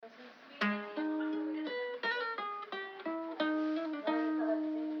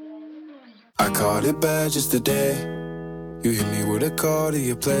I caught it bad just today. You hit me with a call to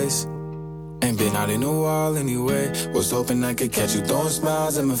your place. Ain't been out in a while anyway. Was hoping I could catch you throwing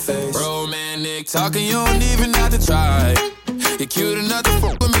smiles in my face. Romantic talking, you don't even have to try. You're cute enough to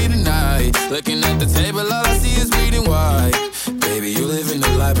fuck with me tonight. Looking at the table, all I see is bleeding white. Baby, you living the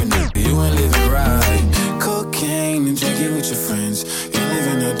life, and you ain't living right. Cocaine and drinking with your friends. You live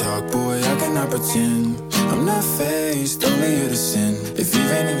in the dark, boy, I cannot pretend. I'm not faced, only you to sin. If you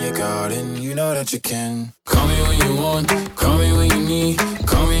ain't in your garden, you know that you can. Call me when you want, call me when you need.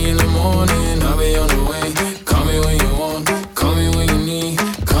 Call me in the morning, I'll be on the way. Call me when you want, call me when you need.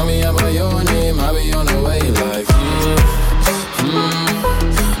 Call me out by your name, I'll be on the way. Like,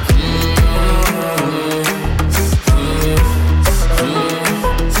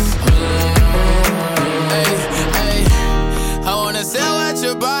 I wanna sell what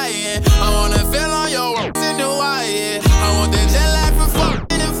you're buying. I wanna feel on your works in the wire. I want the jet lag for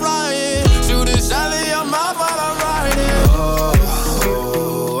fucking and flying. Shoot a shot in your mouth while I'm riding.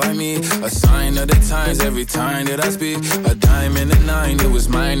 Oh, I mean, a sign of the times every time that I speak. A dime and a nine, it was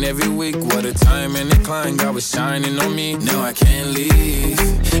mine every week. What a time and a climb, God was shining on me. Now I can't leave,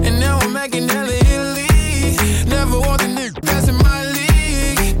 and now I'm making hella Italy. Never want the nigga that's in my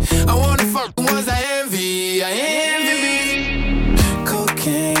league. I wanna fuck the ones I envy. I envy.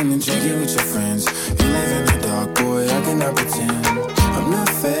 Cocaine and drinking with your friends. You live in the dark, boy, I cannot pretend. I'm not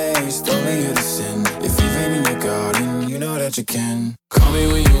faced, only you to sin. If you've been in your garden, you know that you can. Call me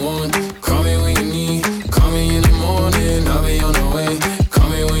when you want, call me when you need. Call me in the morning, I'll be on the way. Call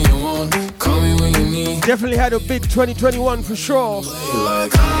me when you want, call me when you need. Definitely had a big 2021 for sure.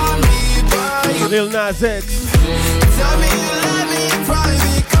 Like, call me by Lil Nas X. Tell me you love me in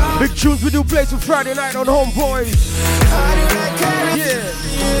private. Big tunes we do play till Friday night on Homeboys. How do I care? Yeah.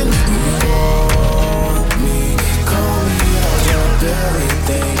 Me, call me out your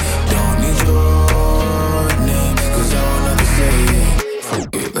everything. Don't need your name, cause I wanna be saying.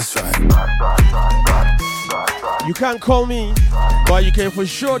 Fuck it, let's try. You can't call me, but you can for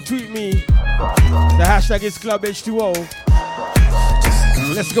sure tweet me. The hashtag is Club H2O.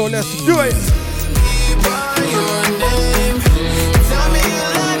 Let's go, let's do it. By your name. Tell me you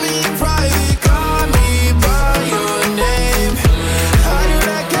love me in private. Call me by your name. How do I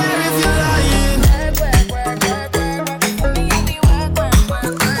care if you're lying?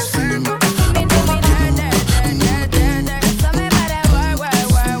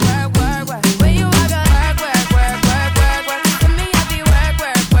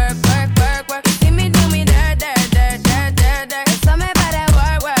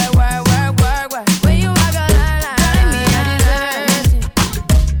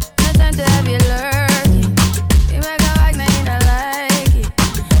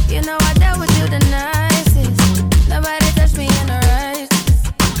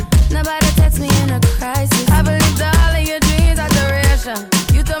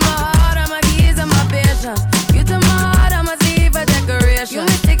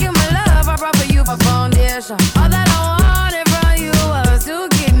 All that I wanted from you was to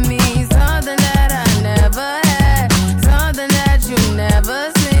give me something that I never had, something that you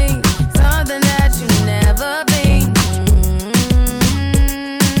never seen, something that you never been.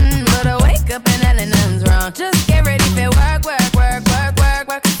 But I wake up and hell nothing's wrong. Just get ready for work, work, work, work, work,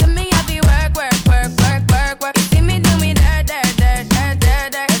 work. To me, I be work, work, work, work, work, work. You see me do me dirt, dirt, dirt, dirt,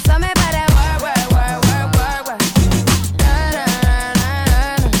 dirt, dirt. Tell me about that work, work, work, work, work, work.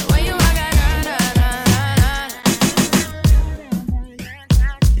 When you walk out,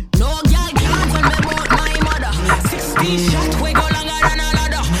 no girl can't tell me about my mother. 16 shots, we go longer than a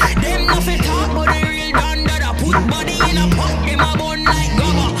ladder. Them nothing talk, but they real done dada. Put body in a pot, them a bun like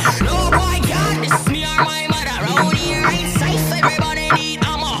gummer. No boy can't diss me or my mother. Round here ain't safe, everybody need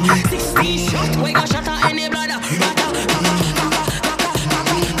armor. 16 shots, we go shot at any bladder.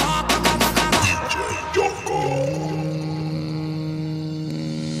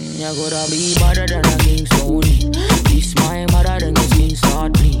 You gotta be better than a king Sony. Kiss my mother, then the skin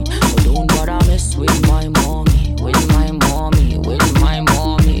start bleed. But don't bother mess with my mommy, with my mommy, with my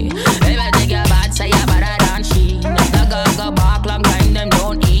mommy. If I take a bad, say you better than she. If the girl go back long time, them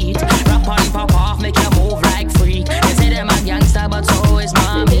don't eat. Rap on, pop off, make you move like freak. They say them a gangster, but so is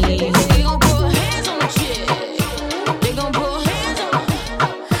mommy. They gon' put hands on the chick. They gon' put hands on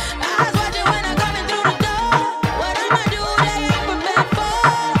the eyes watching when I'm coming through the door. What I'ma do, they ain't prepared for.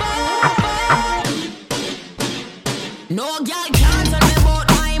 No girl can't tell me about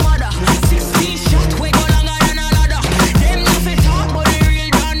my mother. 16 shots, we go longer than a ladder. Them nothing talk, but they real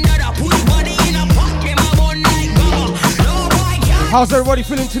done dada. Put body in a pot, them a bun like gummer. No boy can't. How's everybody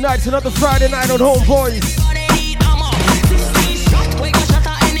feeling tonight? It's another Friday night on Homeboys. Everybody need armor. 16 shots, we go shot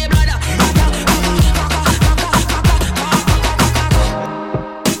at any bladder.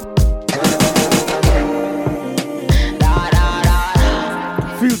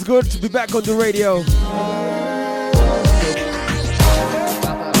 Feels good to be back on the radio.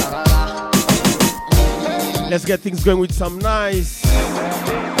 Let's get things going with some nice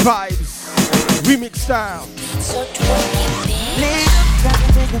vibes, remix style.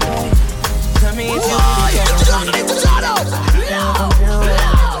 Tell me if you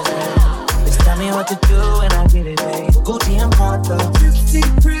tell me what to do and I get it, babe. Gucci and Prada. 50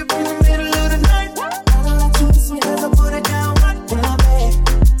 crib in the middle of the night. I don't let you miss me as I put it down right now, babe.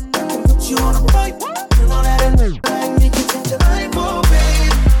 I can put you on a flight. You know that it make you change your life, oh,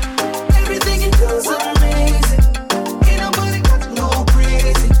 babe. Everything you do is amazing. Ain't nobody got to go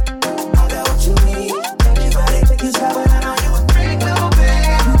crazy. I got what you need. Everybody think you stop, but I know you a freak, little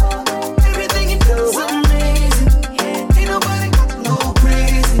babe. Everything you do is amazing. Ain't nobody got to go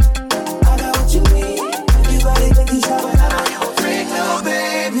crazy. I got what you need. Everybody think you stop, but I know you a freak, little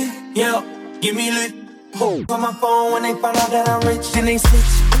baby. Yo, give me lit. On my phone when they find out that I'm rich, then they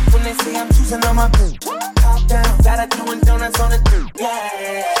switch. When they say I'm choosing on my bitch. Top down, got her doing donuts on the dick.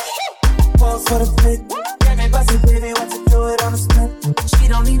 Yeah. Pose for the flick. Yeah, me bust it, baby, what you do it on the split. She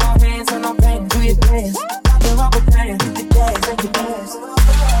don't need no hands or no pain. Do your dance. Pop the rubber band, hit the gas, make the dance.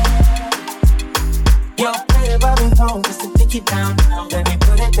 Yo, play it Bobby home just to take it down, down. Let me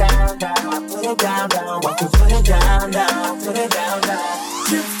put it down, down. Put it down, down. Walk and put it down, down. Put it down, down.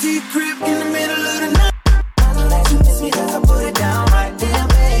 50 crib in the middle of the night.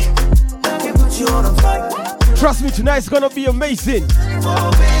 Trust me, tonight's gonna be amazing.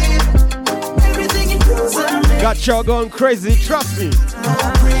 Got y'all going crazy, trust me.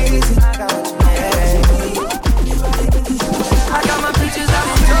 I got my peaches out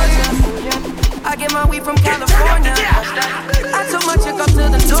in Georgia. I get my weed from California. I took my chick up to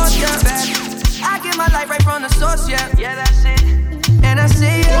the north, yeah. I get my life right from the source, yeah. Yeah, that's it. And I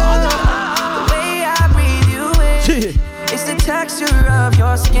say, oh, the way I breathe you in. It's the texture of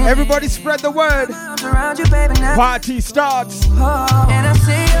your skin. Everybody spread the word. Around you, baby, now. Party starts. Oh, and I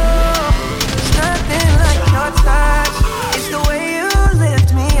say, oh, it's nothing like your touch. It's the way you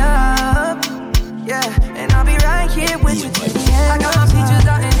lift me up. Yeah, and I'll be right here with you. I got my peaches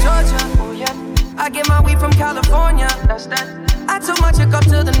out in Georgia. I get my weed from California. That's that. I took my chick up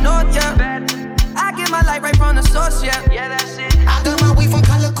to the north, yeah. I get my light right from the source, yeah. Yeah, that's it. I got my weed from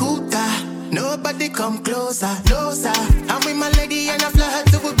Calacuta. Nobody come closer, closer. I'm with my lady and I fly her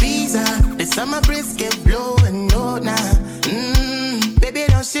to Ibiza. The summer breeze get blowing, no nah. Baby,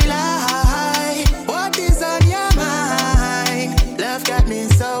 don't she lie? What is on your mind? Love got me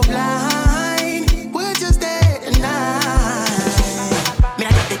so blind. We're just there tonight. Me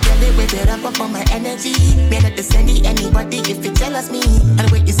I got the girl with it up on my energy. Me not to send it anybody if you jealous me. And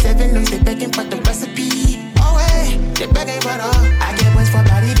wait you 7 months, they begging for the recipe. Oh hey, they begging for all. I get ones for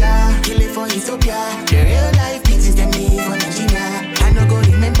Barriga, kill it for Ethiopia. The real life pieces them leave for Nigeria. I no go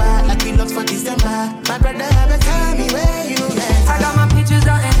remember like we lost for December. My brother have a time where you at. I got my peaches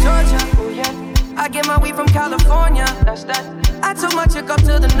out in Georgia. I get my weed from California. That's that. I took my chick up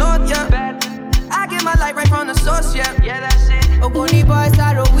to the north, yeah. I get my light right from the source, yeah. Yeah, that's it. Ogoni boys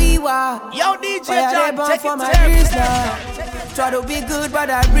are a wee-wah. Yo, DJ John, take for it my to wrist now. Try to be good, but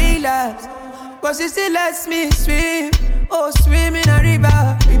I relapse. But she still lets me swim. Oh, swim in a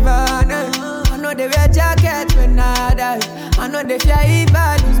river, river. Nah. I know they wear jackets when I die. I know they fear if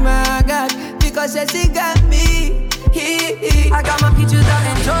I lose my God. Because she got me. I got my peaches out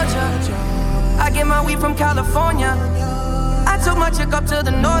in Georgia. I get my weed from California. I took my chick up to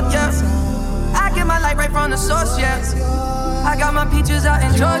the north, yeah. I get my light right from the source, yeah. I got my peaches out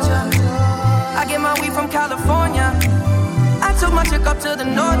in Georgia. I get my weed from California. I took my chick up to the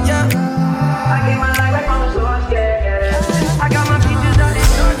north, yeah. I get my light right from the source, yeah. I got my peaches out in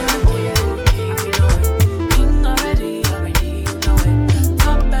Georgia. King already, you know it.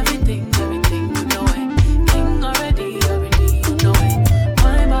 Top everything, you know it. King already, you know it.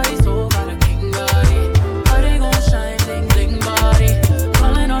 My body's so got a king body. Body gon' shine, bling bling body.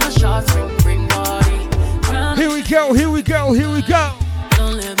 Calling all the shots, ring body. Here we go, here we go, here we go.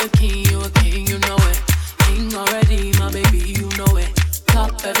 Don't live a king, you a king, you know it. King already, my baby, you know it.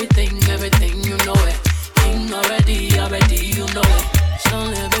 Top everything, you know it. King already, you know it. Don't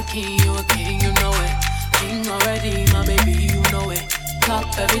live a king, you know it. King already, my baby, you know it. Top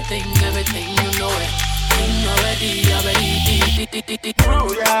everything, you know it. King already.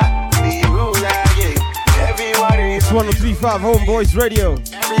 Ruler, yeah. Everybody. It's 103.5 Homeboys Radio.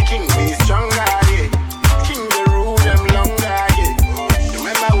 Every king be stronger, yeah. King the rule them longer, yeah.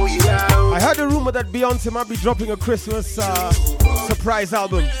 Remember who you are. I heard a rumor that Beyonce might be dropping a Christmas surprise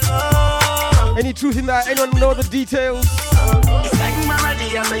album. Any truth in that? Anyone know the details?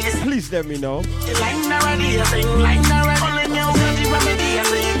 Please let me know.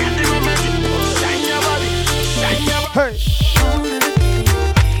 Hey.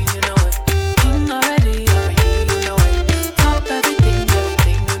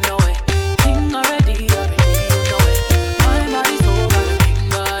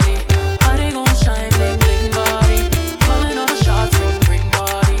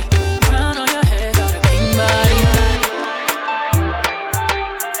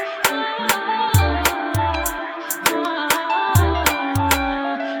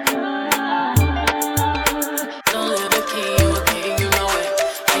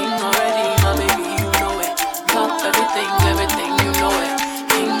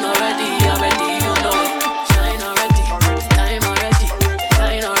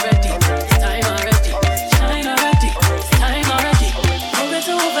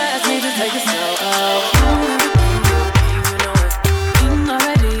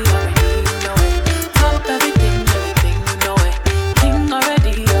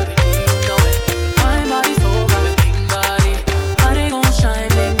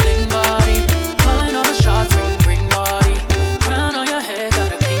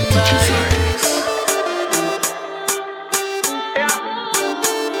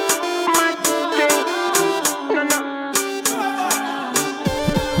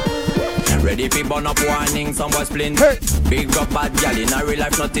 Hey. Big up bad gal in a real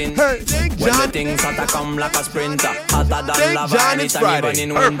life nothing. Hey. When the things start to come like a sprinter, hotter than lava anytime even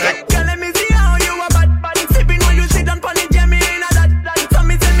in winter. Girl, let me see how you a bad. Sipping when you sit down on the jammy in a that. So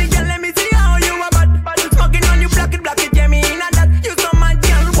me tell me, girl, let me see how you a bad. Smoking on you, block it, jammy in a that. You so mad,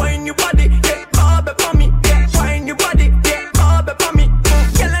 girl, wine your body, yeah, bob for me, yeah, wine your body, yeah, bob for me.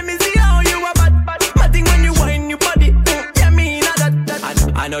 Girl, let me see how you a bad. Matting when you wine your body, jammy in a that.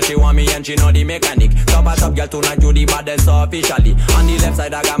 I know she want me and she know the mechanic. Top girl tonight you the baddest officially. On the left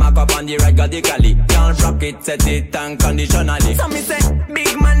side I got my cup, on the right got the cali. Can't rock it, set it unconditionally. So me say,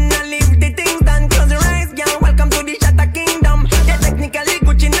 big man, I leave the things done. Close your eyes, girl, welcome to the Shatter Kingdom. Yeah, technically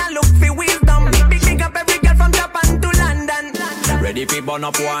Gucci now look for wisdom. Big up every girl from Japan to London. Ready for burn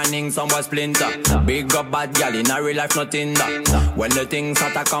up warning, some boy splinter. Big up bad gal in a real life nothing that. When the things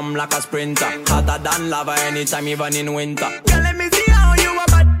start to come like a sprinter, hotter than lava anytime even in winter. Girl, let me see how you a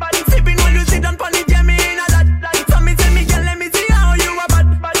bad. Sipping when you sit down on the jammy.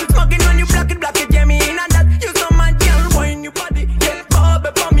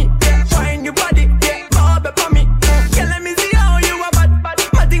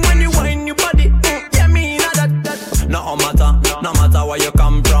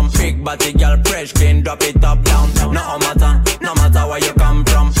 Body girl fresh, clean, drop it up down. No matter where you come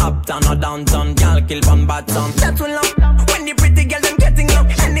from, uptown or downtown, girl kill from bad sound. That's when love, when the pretty girl them getting love.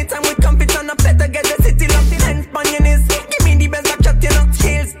 Anytime we come fit on a better get the city love. Hands on your knees, give me the best back shot, you know.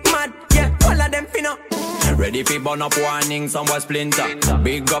 Skills mad, yeah, all of them finna. Ready for burn up warning, some boy splinter.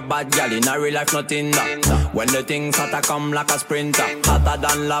 Big up bad gal in a real life nothing that. When the things start to come like a sprinter, hotter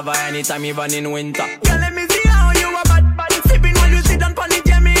than lava anytime even in winter. Girl, let me see how you a bad. Sipping when you sit down on the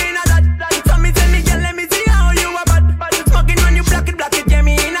jammy in a that. So me tell me, girl, let me see how you a bad. Smoking when you block it,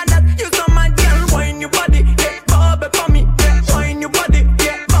 jammy in a that. You so mad, girl, wine your body, yeah, bob for me, yeah, wine your body,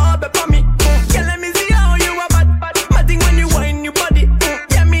 yeah, bob for me. Girl, let me see how you a bad. Matting when you wine your body,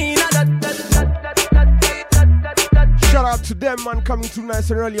 jammy in a that. Shout out to them, man, coming too nice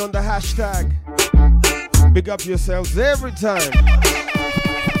and early on the hashtag. Big up yourselves every time.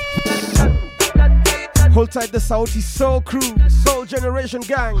 Hold tight, the Southeast Soul Crew, Soul Generation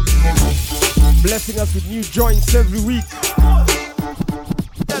Gang, blessing us with new joints every week.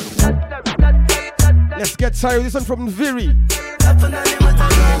 Let's get started. This one from Viri.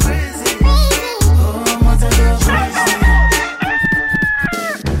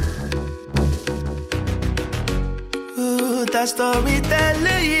 That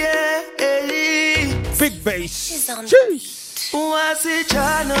storyteller, yeah. Big bass. Jeez.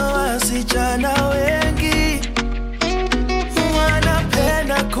 Wasichana wengi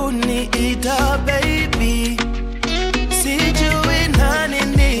wanapenda kuniita baby, sijui nani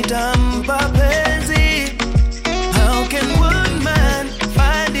nitampa penzi. How can one man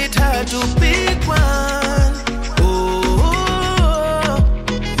find it hard to pick one? Oh,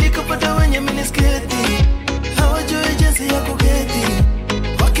 nikapata wenye minisketi hawajui jinsi ya kuketi,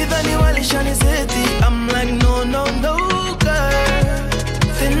 wakidhani walishaniseti. I'm like no girl,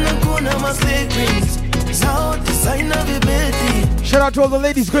 tena kuna masecrets. Shout out to all the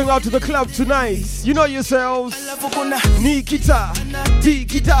ladies going out to the club tonight. You know yourselves. Nikita,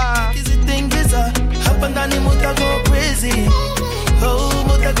 Tikita. Hapa ndani muta go crazy. Oh,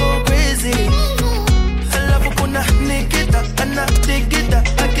 muta go crazy. Alafu kuna Nikita, ana Tikita.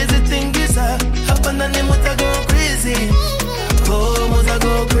 Akizitingiza. Hapa ndani muta go crazy. Oh, muta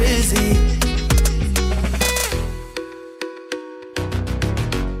go crazy.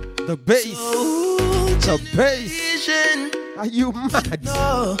 The bass. The bass. Are you mad?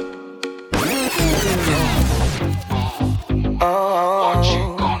 No.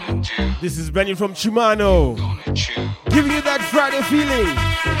 This is Benny from Chimano. Giving you that Friday feeling.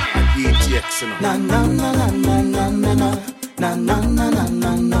 Na na na na na na na na na na na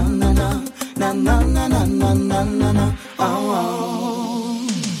na na na na na na na na na. Oh,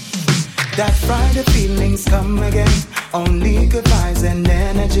 that Friday feelings come again. Only good vibes and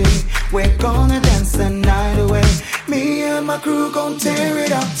energy. We're gonna dance the night away. Me and my crew gon' tear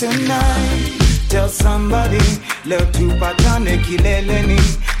it up tonight. Tell somebody, leo tupatane kileleni,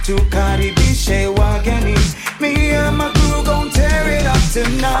 tukaribishe wageni. Me and my crew gon' tear it up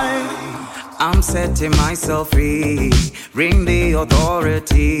tonight. I'm setting myself free, ring the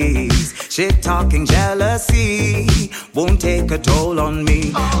authorities. Shit talking jealousy won't take a toll on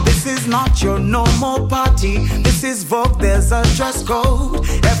me. This is not your normal party, this is Vogue, there's a dress code.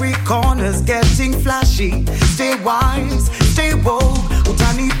 Every corner's getting flashy. Stay wise, stay woke.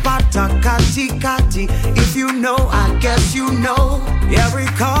 Utani pata kati kati. If you know, I guess you know. Every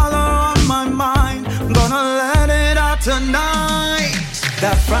color on my mind, I'm gonna let it out tonight.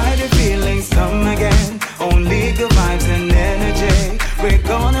 That Friday feelings come again. Only good vibes and energy. We're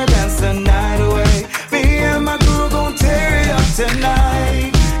gonna dance the night away. Me and my crew gon' tear it up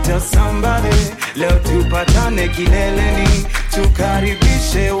tonight. Tell somebody, leo tupatane kileleni,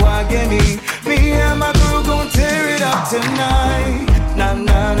 tukaribishe wageni. Me and my crew gon' tear it up tonight. Na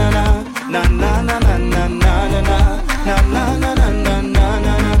na na na na na na na na na na na na na na na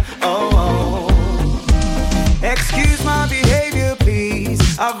na. Oh, excuse my behavior, please.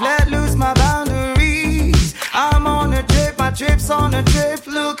 I've let loose my boundaries. I'm on a trip, my trip's on a trip.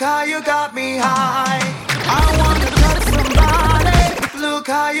 Look how you got me high. I wanna touch somebody. Look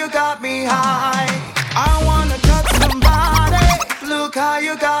how you got me high. I wanna touch somebody. Look how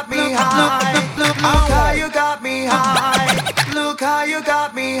you got me high. Look how you got me high. Look how you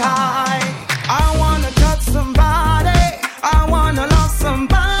got me high. I wanna touch somebody. I wanna love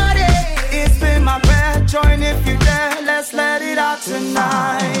somebody. It's been my prayer. Join if you dare. Let's let it out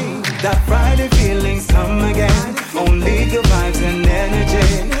tonight. That Friday feelings come again. Only good vibes and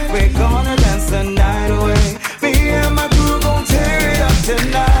energy. We're gonna dance the night away. Me and my crew gon' tear it up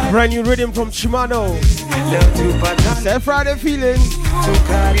tonight. Brand new rhythm from Chimano. That Friday feeling.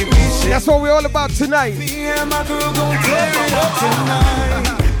 That's what we're all about tonight. Me and my crew gon' tear it up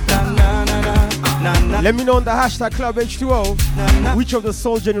tonight. Let me know on the hashtag Club H2O which of the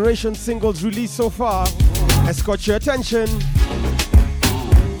Soul Generation singles released so far has caught your attention.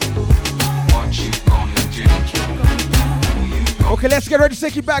 Okay, let's get ready to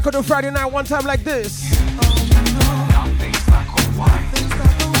take you back on a Friday night one time like this.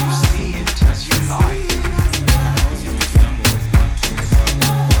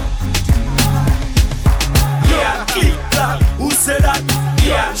 Yeah, click that. Who said that?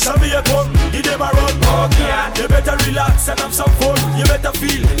 Yeah, show me a gun, give them a run. Yeah, you better relax and have some fun. You better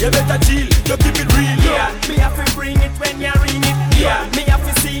feel, you better chill, you keep it real. Yeah, me have to bring it when you ring it. Yeah, me have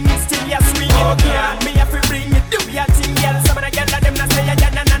to sing it still you swing it. Yeah, me have to bring it, do your thing, girl. Some of the girls them not say ya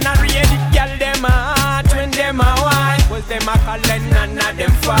na read it. Girl them a hot when them a wine, 'cause them a call and none of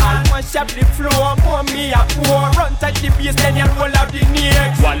them fall. Mash up the floor, pour me a pour. Run touch the bass, then you roll out the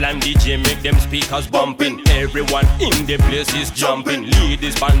neck. While and DJ make them speakers bumping. Everyone in the place is jumping.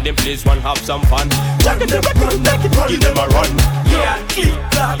 Ladies band them place one have some fun. Jack it, give them a run. Yeah, click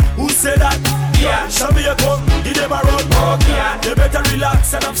that. Who said that? Yeah, show me a gun, give them a run. Yeah, you better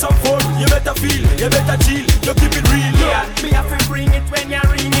relax and have some fun. You better feel, you better chill, you keep it real. Yeah, me have to bring it when you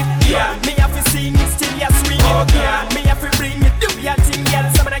ring it. Yeah, me have to sing it still you swing it. Yeah, me have to bring it, do your thing, girl.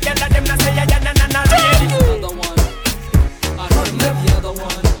 Some of the girls them not say ya na read it. Another one, I heard the other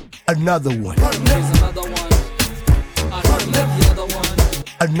one. Another one. There's another one. I heard the other one.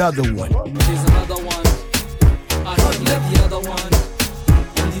 Another one. There's another one. I heard the other one.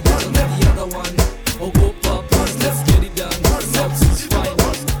 And the other one. Oh, go pop, let's get it done. Substance fine.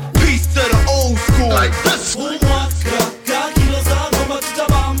 Peace to the old school. Like this.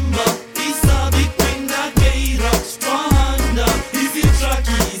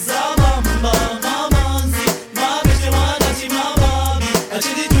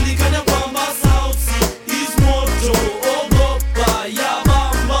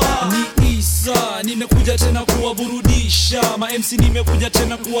 Nimekuja tena kuwaburudisha ma-MC, nimekuja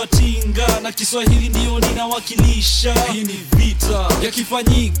tena kuwatinga, na Kiswahili ndio ninawakilisha. Hii ni vita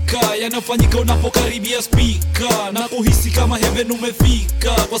yakifanyika, yanafanyika unapokaribia speaker, na kuhisi kama heaven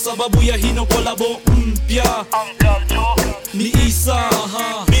umefika, kwa sababu ya hino kolabo mpya. Ni Isa,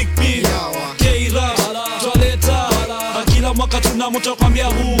 Big Pin, Keira, Twaleta, na kila mwaka mwaka tuna moto kwambia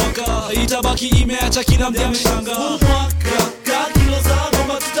huu mwaka itabaki imeacha kila mtu ameshanga. Huu mwaka ka kilo za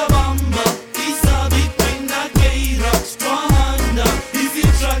bomba tutabamba isabi kwenda Keira twahanda hizi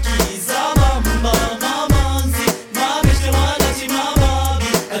traki za bamba mamanzi mabeshe wanati mababi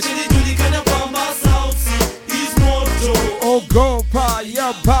achili julikana kwamba South Sea is moto. Ogopa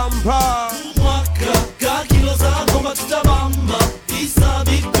ya bamba mwaka ka kilo za bomba tutabamba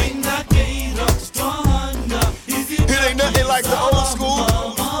isabi kwenda Keira twahanda hizi it ain't nothing like the old school.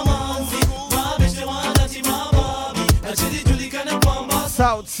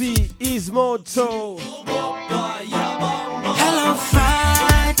 South Sea is moto. Hello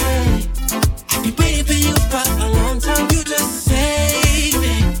Friday, I've been waiting for you for a long time. You just saved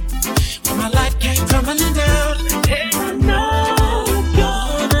me when my life came crumbling down. I know you're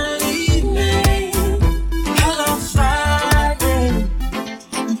gonna leave me. Hello Friday,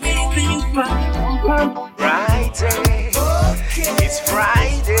 I've been waiting for you for a long time. Friday, it's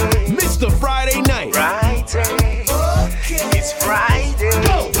Friday, Mr. Friday Night. Friday, it's Friday.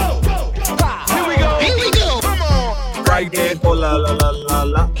 Go, go, go, go. Here we go. Here we go. Come on. Friday, oh la la la la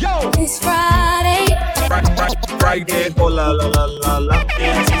la. Yo. It's Friday. Friday, oh la la la la la.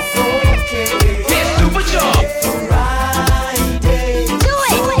 It is okay. It's super job. Friday. Do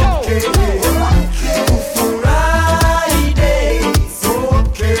it. Friday, it's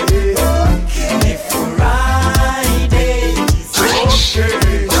okay. If Friday, it's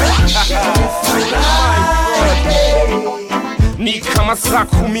okay. Ni kama saa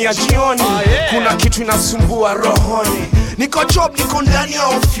 10 ya jioni, kuna kitu inasumbua rohoni. Niko job, niko ndani ya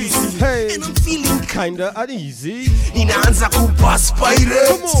ofisi. Hey, And I'm feeling kinda uneasy. Ninaanza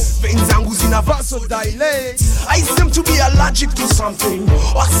kuperspirate. Veins zangu zina vasodilate. I seem to be allergic to something,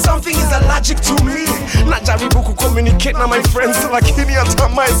 or something is allergic to me. Najaribu kucommunicate na my friends, lakini hata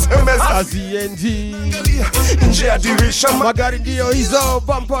my SMS Aziendi nje ya dirisha. magari ndio hizo,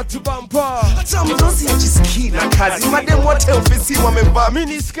 bumper to bumper. Hata mdosi hajisikii na kazi. Madem wote ofisi wamevaa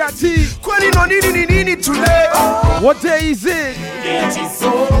miniskati. Kwani no nini today? What day is it? It is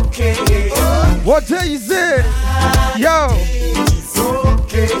okay. What day is it? Yo. It's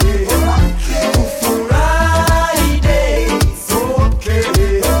okay. Friday, it's okay.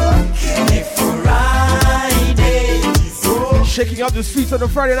 If Friday, it's okay. Shaking up the streets on a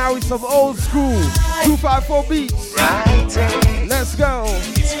Friday night with some old school 254 beats. Friday, Let's go.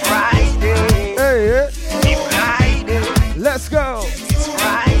 it's Friday. Hey, It's Friday, let's go. it's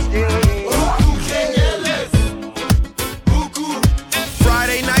Friday.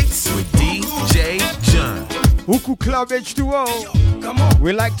 Friday nights with DJ John. Huku Club H2O.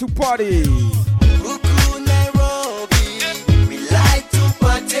 We like to party. Huku Nairobi, we like to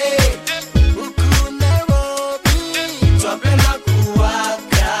party. Huku Nairobi, twapenda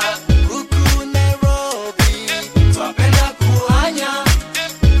kuwaka. Huku Nairobi, twapenda kuhanya.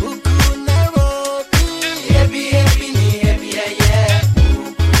 Huku Nairobi, happy happy ni happy yeah yeah.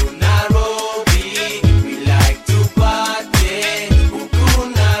 Huku Nairobi, we like to party. Huku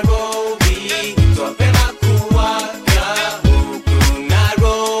Nairobi, twapenda kuwaka. Huku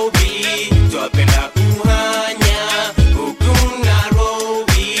Nairobi, twapenda kuhanya. Huku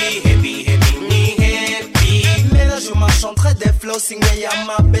Nairobi, happy happy ni happy. Mélange machanterai des flows singwe ya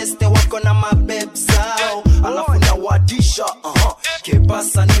mabeste wako na mabebzao alafu na wadisha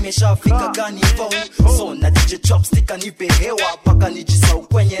kepasa nimeshafika ganivo so na DJ chopstick anipe hewa paka nijisau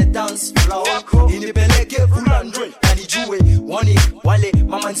kwenye dance floor inipeleke fulandre na nijue wani wale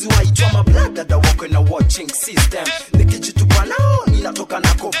mamanzi waitwa mablada wako na watching system nikijitupa nao ninatoka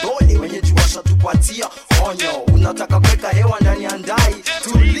na kobole wenye juwasha tupatia onyo unataka kweka hewa ndani ya ndai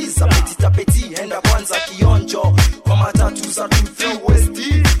tuliza petitapeti enda kwanza kionjo kwa matatu za 2-3 West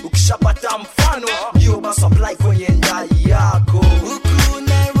ukishapata mfano ndio basi apply kwenye ndai yako. Huku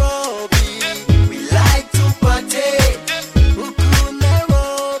Nairobi, we like to party. Huku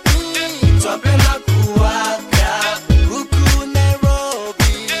Nairobi, twapenda kuwaka. Huku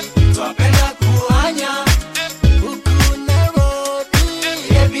Nairobi, twapenda kuhanya. Huku Nairobi,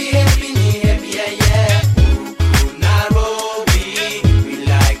 happy happy ni happy yeah yeah. Huku Nairobi, we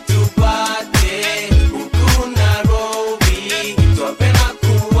like to party. Huku Nairobi, twapenda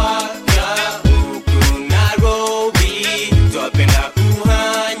kuwaka. Huku Nairobi, twapenda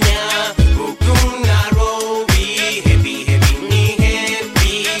kuhanya. Huku Nairobi, happy happy ni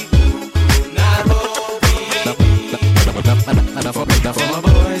happy. Huku Nairobi, Now for my boys, now for my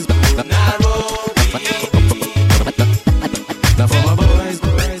boys,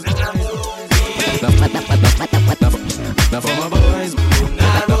 now for my boys,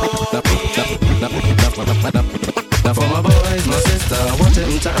 now for my boys, my sister, wote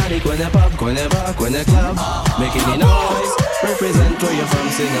mtaani kwenye pub, kwenye bar, kwenye club, making the noise. represent where you're from,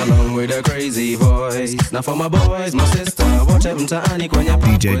 sing along with a crazy voice. Now for my boys, my sister, watch them mtaani kwenye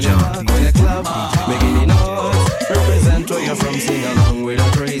DJ John, kwenye club, making noise. Represent where you're from, sing along with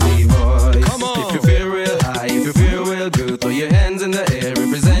a crazy voice. Come on. If you feel real high, if you feel real good, throw your hands in the air,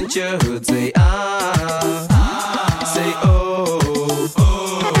 represent your hood, say say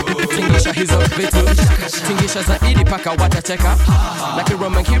Tingisha hizo vitu, tingisha zaidi paka watacheka. Like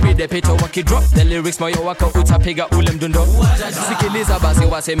Roman kiride pito wakidrop the lyrics moyo wako utapiga ule mdundo. Sikiliza basi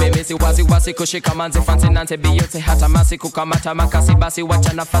waseme si wasi kushika manzi fancy nante biyote hata masi kukamata makasi basi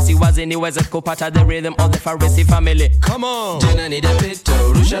wacha nafasi wazi niweze kupata the rhythm of the Farisi family. Come on. Jina ni de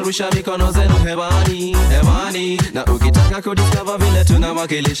pito, rusha mikono zenu hewani, hewani. Na ukitaka kudiscover vile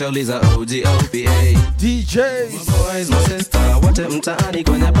tunawakilisha uliza OGOPA. DJs, my boys, my sister, wote mtaani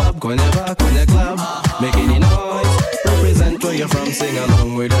kwenye pub, kwenye bar, kwenye club, making noise. Represent where you're from, sing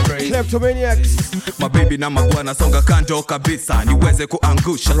along with the crazy Kleptomaniacs. Mabibi na mabwana songa kando kabisa niweze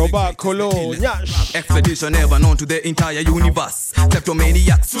kuangusha Robert Kolo, Nyash. Expedition ever known to the entire universe.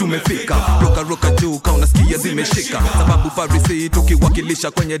 Kleptomaniacs tumefika, ruka juu kaunasikia zimeshika. Sababu Farisi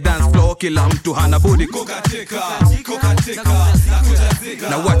tukiwakilisha kwenye dance floor, kila mtu hana budi kukatika.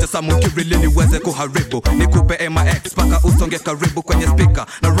 Na wacha Samu Kirili niweze kuharibu, nikupe MX paka usonge karibu kwenye speaker.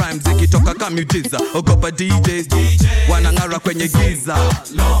 Na rhymes ikitoka kama miujiza, ogopa DJs wanang'ara kwenye giza.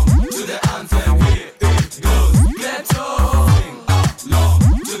 Long to the anthem, here it goes. Let's all sing along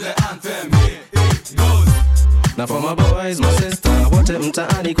to the anthem, here it goes. Now for my boys, my sister, wote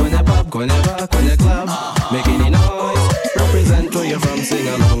mtaani kwenye pub, kwenye bar, kwenye club, making noise. Represent where you're from, sing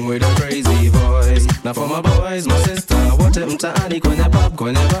along with a crazy voice. Now for my boys, my sister, wote mtaani kwenye pub,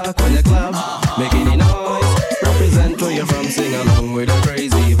 kwenye bar, kwenye club, making noise. Represent where you're from, sing along with a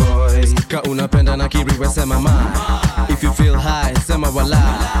crazy voice. Ka unapenda na kiriwe sema mai. If you feel high, sema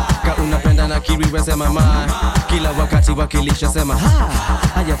walai. Ka unapenda na kiriwe sema mai. Kila wakati wakilisha sema ha.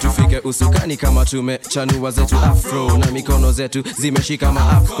 Haya tufike usukani kama tumechanua zetu afro. Na mikono zetu zimeshika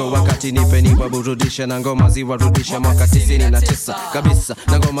maafko. Wakati nipeni waburudisha na ngoma ziwarudisha mwaka 99 kabisa.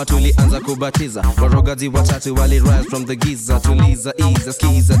 Na ngoma tulianza kubatiza. Warogazi watatu wali rise from the giza. Tuliza, iza,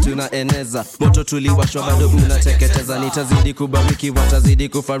 skiza, tunaeneza. Moto tuliwashwa bado unateketeza. Nitazidi kubariki, watazidi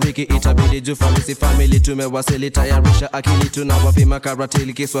kufariki. Itabidi juu Farisi family tumewasili. Tayarisha akili tunawapima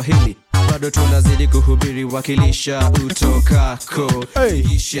karatili Kiswahili. Bado tunazidi kuhubiri wakilisha utokako.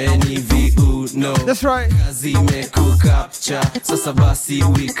 Isheni viuno. That's right. Kazi mekukapcha. Sasa basi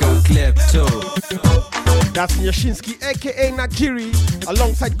wika klepto. That's Nyashinsky aka Nakiri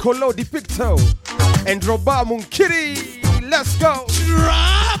alongside Kolo Di Picto and Robert Munkiri. Let's go.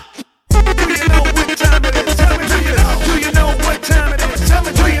 Drop. Do you know what time it is? Tell me, do you know? Do you know what time it is? Tell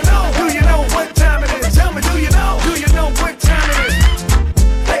me, do you know? Do you know what time it is? Tell me, do you know? Do you know what time it is?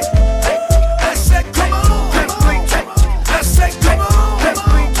 Hey, hey, let's say come on. Let's say come on.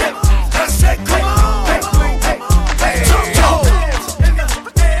 Let's say come on. Hey, jump.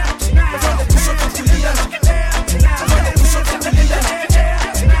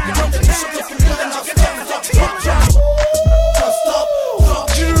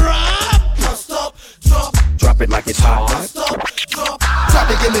 Drop it like it's hot. Drop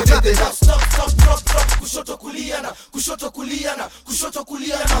it, give me rhythm. Stop. Kushoto kuliana, kushoto kuliana, kushoto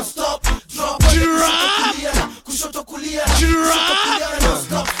kuliana. Stop. Drop. Kushoto kuliana.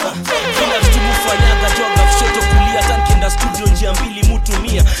 Stop. Kila kitu mfanyaga jonga kushoto kulia tankienda studio njia mbili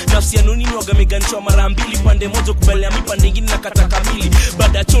mutumia. Nafsi ya nonini wagameganishwa mara mbili pande moja kubalea mipande nyingine na kata kamili.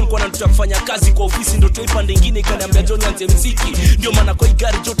 Baada ya John kwa nantuta kufanya kazi kwa ofisi ndo toi pande nyingine ikaniambia John anze muziki. Ndio maana kwa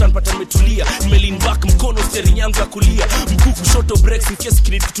gari Jota nipata nimetulia. Nimelin back mkono steering yangu ya kulia. Mguu kushoto breaks in case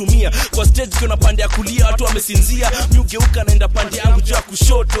kinitumia. Kwa stage kuna pande ya kulia watu wamesinzia. Miugeuka naenda pande yangu juu ya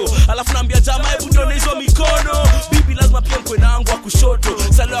kushoto. Alafu naambia jamaa hebu ndone hizo mikono. Bibi lazima pia mkwe na wangu wa kushoto.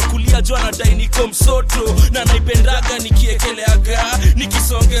 Sala wa kulia John anadai niko msoto. Na naipendaga nikiekeleaga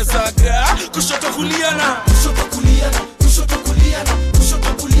nikisongezaga kushoto kuliana. Kushoto kuliana, kushoto kuliana, kushoto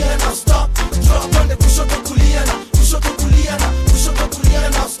kuliana. Stop. Drop pande kushoto kuliana, kushoto kuliana, kushoto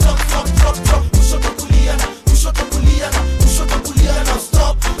kuliana. Stop. Kushoto kuliana, kushoto kuliana, kushoto kuliana.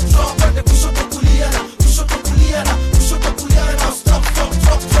 Stop. Drop pande kushoto kuliana, kushoto kuliana, kushoto kuliana. Stop.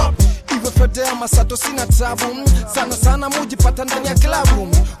 Iwe Fedea Masato sina tabu. Sana mujipata ndani ya klabu.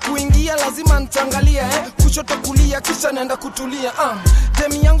 Kuingia lazima nitangalia kushoto kulia kisha naenda kutulia.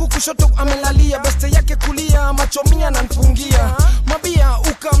 Demi yangu kushoto amelalia, beste yake kulia machomia na nfungia. Mabia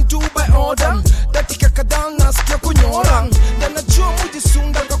ukamtu by order. Dakika kadhaa nasikia kunyora. Najua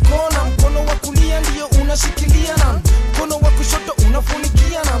mujisunda kwa kona. Mkono wa kulia ndio unashikilia na mkono wa kushoto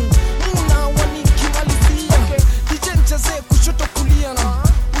unafunikia na muna wanikimalizia. DJ ncheze kushoto kulia na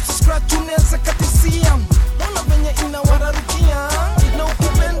usiscratch unaweza katisia. Mbona venye inawararukia.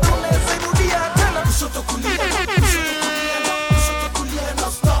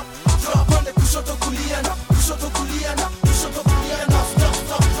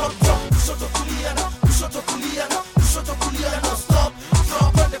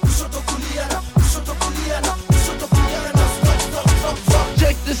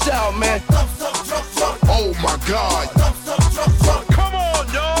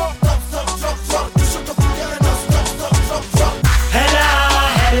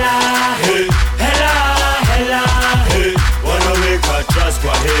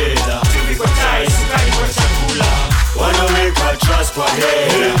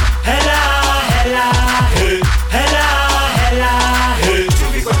 hela hela hela hela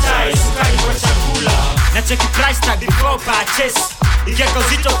chumvi kwa chai sukari kwa chakula na cheki price tag before purchase ikiweka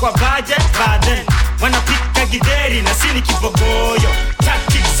uzito kwa budget baden wanapika gideri na sini kibogoyo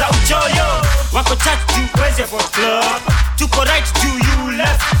tactics za uchoyo wako chat to weze for club tuko right to you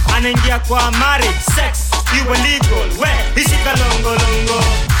left anaingia kwa marriage sex you illegal we hisika longo longo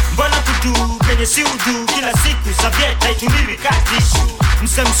mbona kudu kenye si udu kila siku savieta ituliwi katishu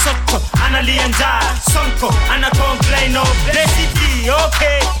msemsoto analia njaa sonko ana complain of obesity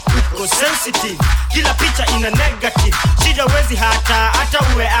okay uko sensitive kila picha ina negative shida wezi hata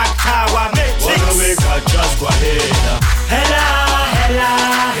uwe actor wa Matrix wanaweka trust kwa hela hela hela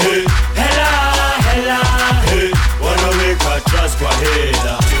hela hela wanaweka trust kwa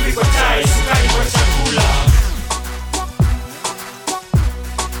hela chumvi kwa chai sukari kwa chakula.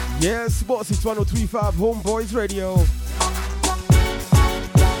 Yes, boss, it's 1035 Homeboys Radio.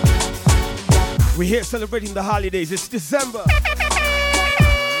 We're here celebrating the holidays. It's December.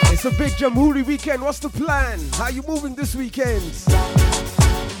 It's a big Jamhuri weekend. What's the plan? How you moving this weekend?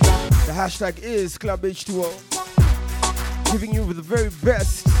 The hashtag is Club H2O. Giving you the very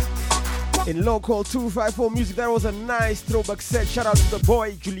best in local 254 music. That was a nice throwback set. Shout out to the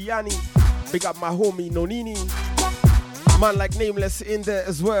boy Giuliani. Big up my homie Nonini. Man like Nameless in there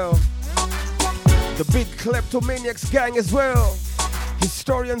as well. The big Kleptomaniacs gang as well.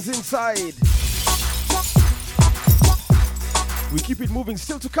 Historians inside. We keep it moving.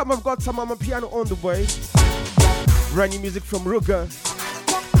 Still to come, I've got some Mama Piano on the way. Brand new music from Ruga.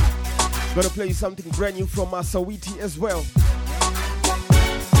 Gonna play you something brand new from Sawiti as well.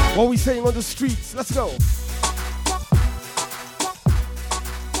 What we saying on the streets? Let's go.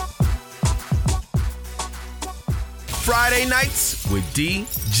 Friday nights with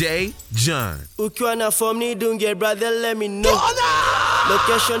DJ John. Ukiwa na form ni dunge brother let me know.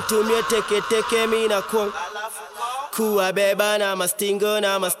 Location to me take me na kong. Kuwa beba na mastingo.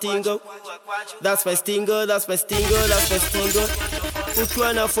 That's my stingo.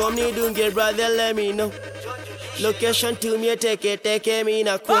 Ukiwa na form ni dunge brother let me know. Location to me take me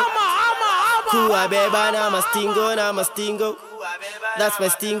na kong. Kuwa beba na mastingo. That's my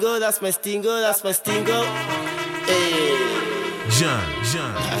stingo. Hey. John.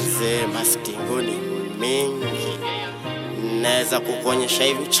 Aze mastingo ni mingi. Naweza kukuonyesha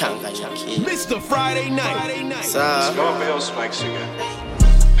hivi changanyikiwa. Mr. Friday Night. Scorpio Spikes again.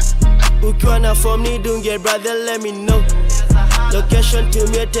 Ukiwa na form ni dunge brother let me know. Location to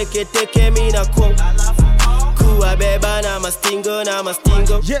me take me na kong. Kuwa beba na mastingo.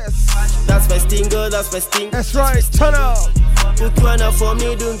 Yes. That's my stingo. That's right. Turn up. Ukiwa na form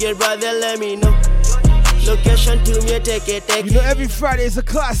ni dunge brother let me know. Location to me take. You know every Friday is a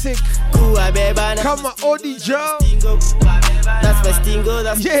classic. Come on, Odi Joe. That's my stingo.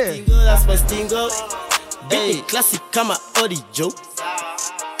 That's my stingo. Hey, classic kama Odi Joe.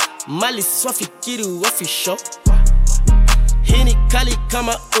 Mali swafikiri wafisho. Hini kali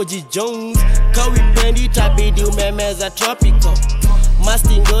kama Oji Jones. Kawipendi tabidi umemeza tropical.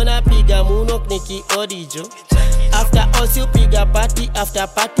 Mastingo na piga munok niki Odi Joe. After us you piga party, after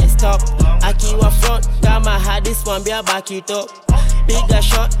party stop. Akiwa front kama hadis mwambia back it up. Piga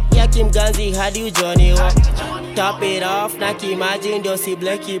shot ya kimganzi hadi ujoni walk. Top it off na kimaji ndio si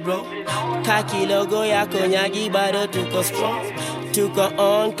blacky bro. Kaki logo ya konyagi bado tuko strong. Tuko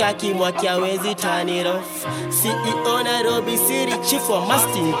on kaki mwaki hawezi turn it off. CEO Nairobi City chief wa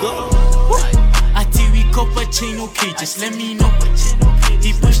Mastingo. Ati we copper chain okay, just let me know.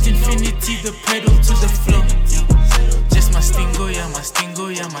 He pushed infinity, the pedal to the floor. Just mastingo, yeah,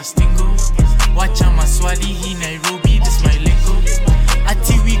 mastingo. Wacha maswali, he Nairobi, this my lingo.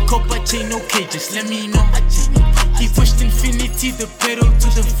 Ati we copper chain, okay, just let me know. He pushed infinity, the pedal to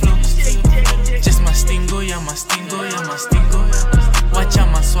the floor. Just mastingo, yeah, mastingo. Wacha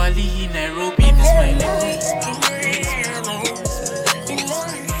maswali, he Nairobi, this my lingo.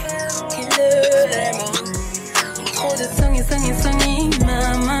 Trop de songi,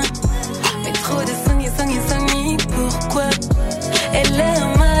 maman. Mais trop de songi, pourquoi? Elle est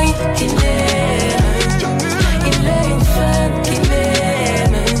un mari qu'il aime. Il est une femme qu'il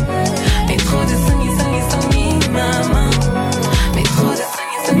aime. Mais trop de songi, maman. Mais trop de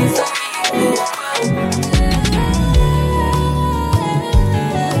songi, pourquoi?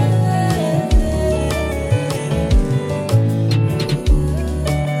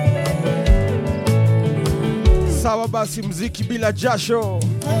 Sawa basi mziki bila jasho.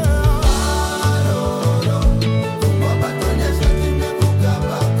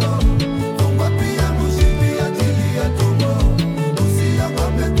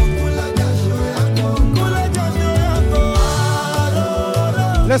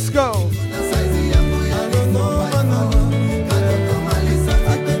 Let's go.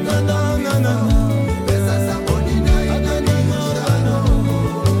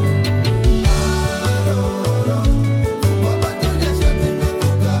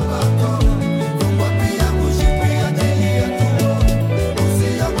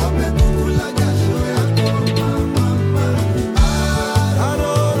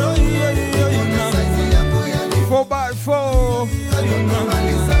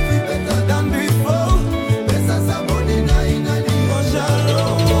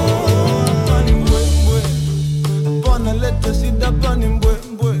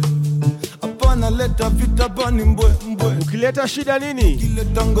 Ukileta shida nini?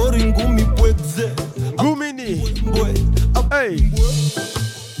 Ukileta ngori ngumi pweze. Ngumi ni hey.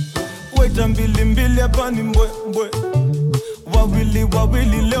 Weta mbili mbili hapa ni mbwe mbwe.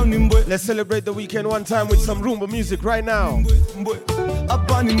 Wawili leo ni mbwe. Let's celebrate the weekend one time with some rumba music right now. Mbwe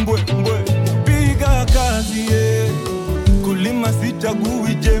hapa ni mbwe mbwe. Piga kazi kulima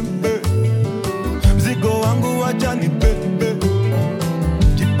sichagui jembe. Mzigo wangu wacha ni bebe.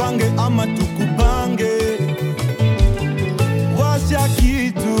 Jipange ama tukupange.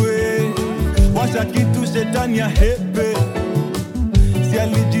 Washa kitu shetani ya hepe. Si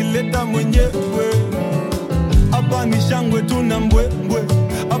alijileta mwenyewe. Hapa ni shangwe tuna mbwe mbwe.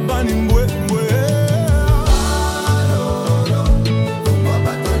 Hapa ni mbwe mbwe.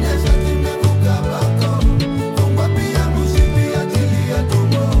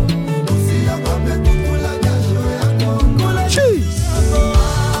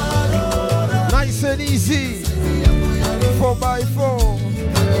 Nice and easy. 4x4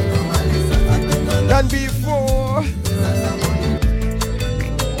 than before.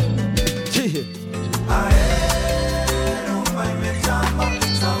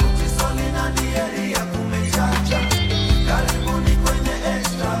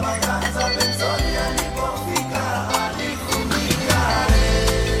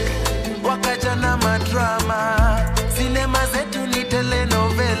 Wakaja na madrama, sinema zetu ni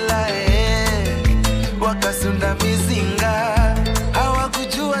telenovela wakasunda mizinga,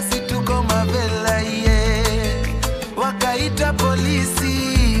 hawakujua situko mavela wakaita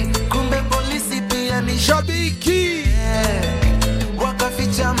polisi, kumbe polisi pia ni shabiki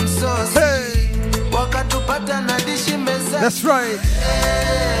wakaficha msosi wakatupata na dishi meza. That's right.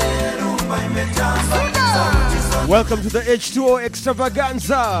 Welcome to the H2O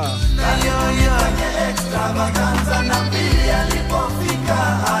extravaganza.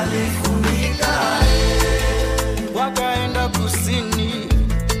 Wakaenda kusini,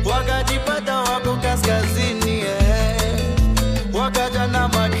 wakajipata wako kaskazini wakaja na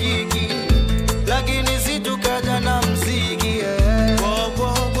makiki, lakini si tukaja na mziki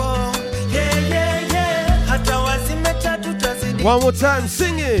hata wazime tatu tazidi. One more time,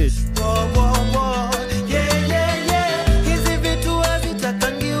 sing it. Hizi vitu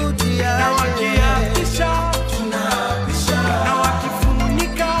hazitakangi utia. Na wakiapisha tunapisha, na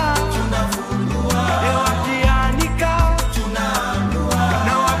wakifunika tunafungua, na wakianika tunaanua,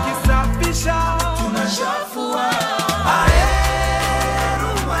 na wakisafisha tunashafua.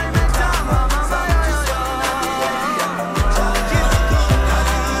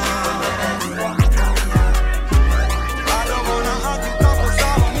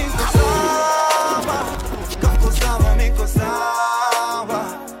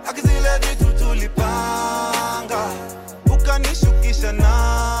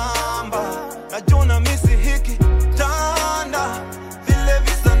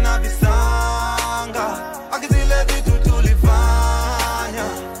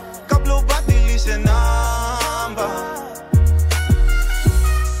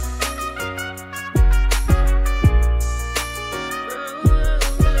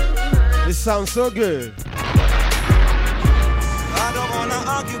 This sounds so good. I don't wanna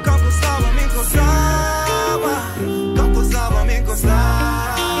argue, kako sawa, miko sawa. Kako sawa, miko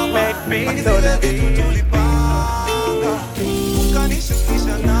sawa. Akizile vitu tulipanga,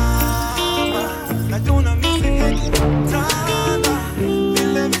 ukanishukisha namba. Najua misi heki tanda,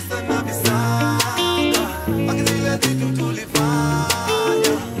 vile visa na visanga. Akizile vitu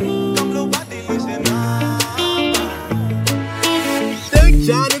tulifanya, kabla ubadilishe namba. Thank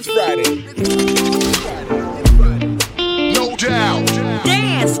God it's Friday. No doubt.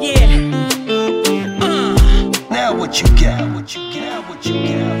 Dance, yeah. Now what you got? What you got? What you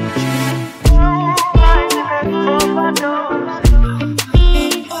got? What you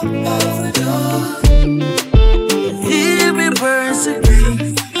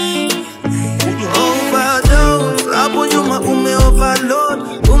Irreversible. Overdose. Hapo nyuma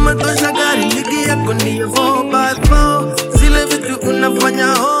overload. Umetosha gari ligi yako ni 4x4. Zile vitu unafanya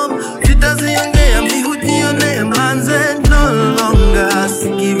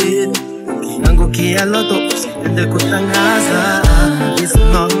ya loto usiende kutangaza. It's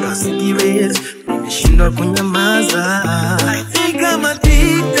not a serious, nimeshindwa kunyamaza. I think I'm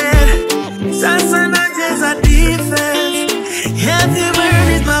addicted, sasa nacheza defense. Every word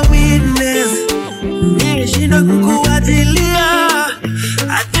is my witness, nimeshindwa kukuachilia.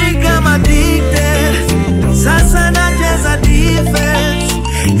 I think I'm addicted, sasa nacheza defense.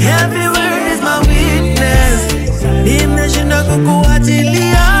 Every word is my witness, nimeshindwa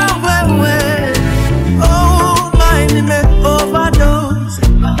kukuachilia wewe. Oh my, nime overdose.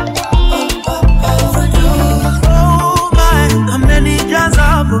 Oh my,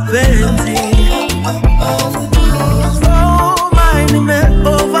 amenijaza mapenzi. Oh my, nime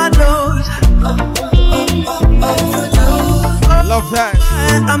overdose. Love that.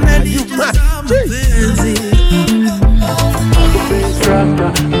 Amenijaza mapenzi. I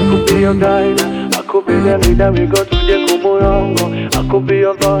could be your guide, I could be the leader, we go to the Kumurongo. I could be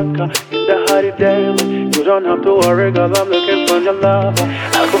your vodka in the Hari Daily. You don't have to worry, girl, I'm looking for your love.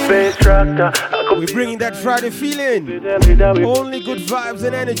 I could be a tractor. We're bringing that Friday feeling. Only good vibes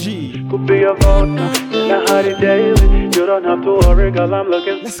and energy. Could be your vodka in the Hari Daily. You don't have to worry, girl, I'm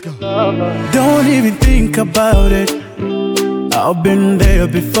looking for your love. Don't even think about it, I've been there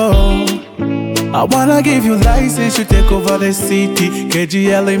before. I wanna give you license, you take over the city.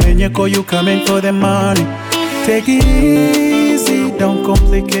 KGL, Menyeko, you coming for the money. Take it easy, don't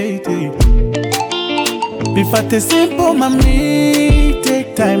complicate it. Be fat and simple, mommy.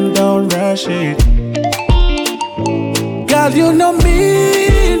 Take time, don't rush it. Girl, you know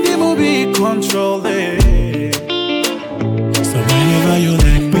me, the movie control it. So whenever you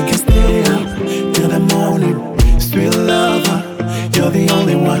like, we can stay up till the morning. Sweet lover, you're the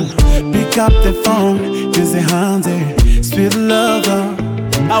only one. Pick up the phone, use the hands, sweet lover.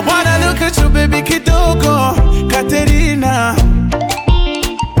 I wanna look at you, baby Kitoko, Katerina.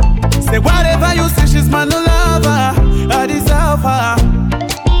 Say whatever you say, she's my new lover. I deserve her.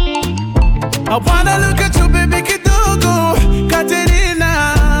 I wanna look at you, baby Kitoko,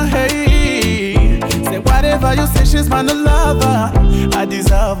 Katerina. Hey, say whatever you say, she's my new lover. I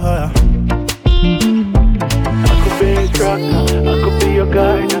deserve her. I could be a tractor, I could be your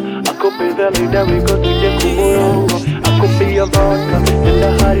guide. I could be the leader, we go to the Kumurongo. I could be your vodka in the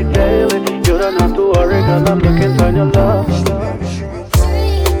Hari Daily. You don't have to worry, girl, I'm looking for your love.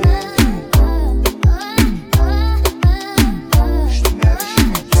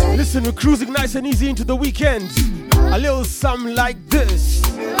 Listen, we're cruising nice and easy into the weekend. A little something like this.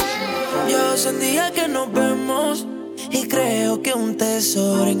 Yo sentía que nos vemos y creo que un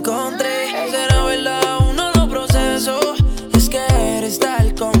tesoro encontré. Será verdad uno lo proceso. Es que eres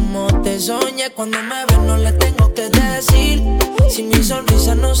tal como te soñé. Cuando me ves no le tengo que decir. Si mi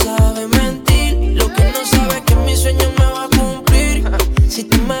sonrisa no sabe mentir. Lo que no sabe es que mi sueño me va a cumplir. Si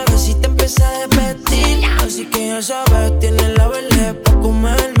tú me ves y te empieza a repetir. Así que ya sabes, tienes la verde para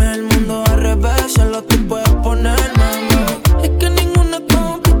comerme. El mundo al revés, solo tú puedes ponerme, mami. Es que ninguna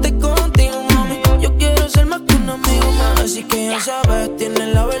compite contigo, mami. Yo quiero ser más que un amigo, mami. Así que ya sabes,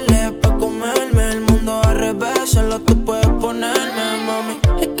 tienes la verde para comerme. El mundo al revés, solo tú puedes ponerme, mami.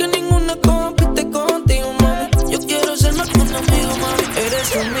 Es que ninguna compite contigo, mami. Yo quiero ser más que un amigo, mami. Eres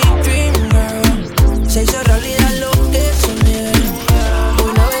mi dream girl. Se hizo realidad lo que soñé.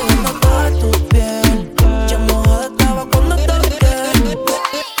 Voy navegando por tu piel. Ya mojada estaba cuando toqué.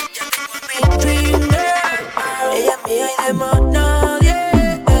 Mi dream girl. Ella es mía y de más nadie.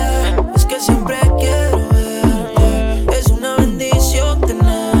 Es que siempre quiero verte. Es una bendición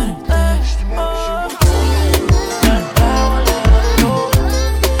tenerte.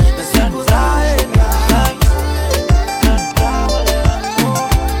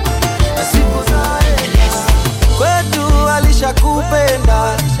 Kwetu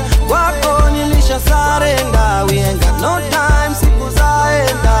alishakupenda, kwako nilishasarenda. We ain't got no time, siku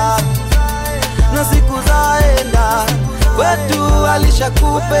zaenda na siku zaenda. Kwetu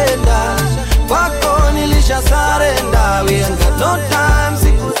alishakupenda, kwako nilishasarenda. We ain't got no time,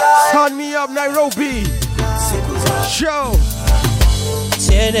 siku zaenda. Turn me up, Nairobi. Show.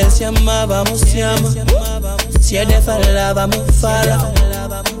 Si eres llama, vamos llama. Si eres fala, vamos fala.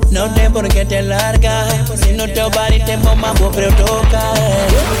 No te por qué te largas. Si no te va y te mamá, vos pero toca.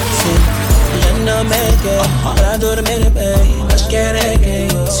 Sí, ya no me quedo para dormir, baby. Mas quiere que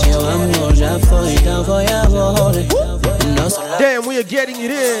si yo amor ya fue, ya voy a volver. No Damn, we are getting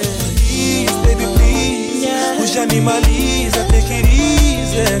it in. Please, baby, please. Push animalize, take it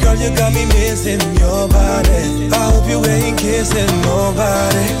easy. Girl, you got me missing your body. I hope you ain't kissing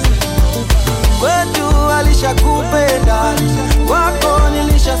nobody. Kwetu alishakupenda, kwako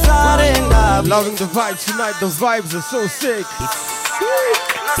nilishasarenda. Loving the vibes tonight, the vibes are so sick.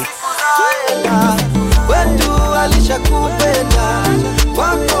 Kwetu alishakupenda,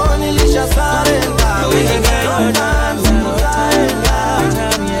 kwako nilishasarenda.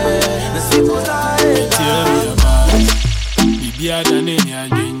 Bibia dane ya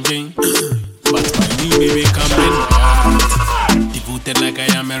jing but my new baby come in my heart. Devoted like I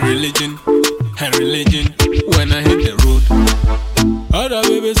am a religion. When I hit the road, other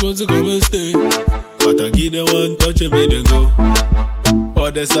babies want to come and stay, but I give them one touch and make them go.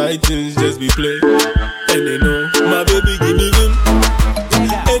 All the side things just be play, and they know my baby give me them.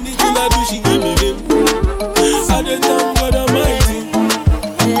 Anything I do, she give me them. I just thank God Almighty.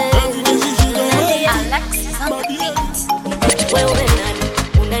 Every day she should Wewe nani,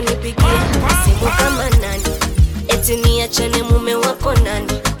 unanipigia simu kama nani? Eti niachane mume wako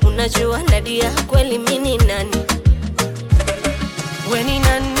nani? Unajua Nadia kweli mimi nani? We ni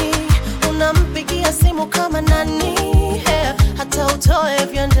nani? Unampigia simu kama nani? Hey, hata utoe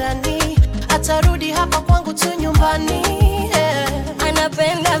vya ndani, atarudi hapa kwangu tu nyumbani. Hey.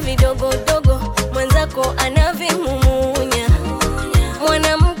 Anapenda vidogo dogo, mwenzako anavimumunya.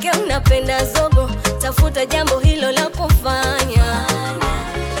 Mwanamke unapenda zogo, tafuta jambo hilo la kufanya.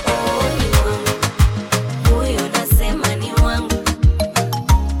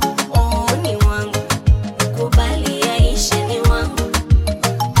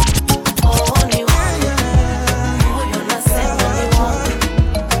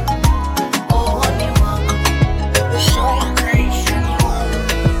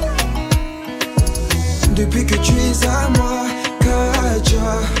 Depuis que tu es à moi,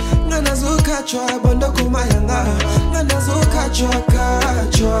 Kacha, Nanazo Kacha, Banda Kumayanga, Nanazo Kacha,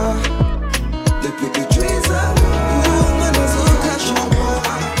 Kacha. Depuis que tu es à moi, Nanazo Kacha,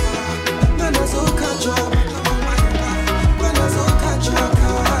 Nanazo Kacha, Nanazo Kacha,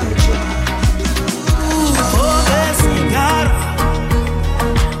 Kacha. Oh, sigara,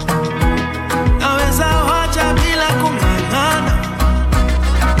 naweza wacha bila kung'ang'ana,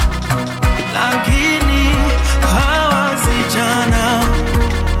 lakini hawa vijana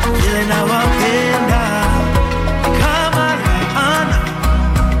vile nawapenda kama laana.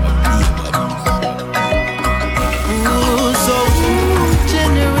 So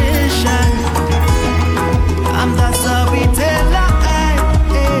generation, I'm the storyteller.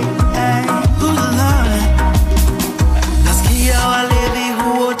 Good Lord, nasikia walevi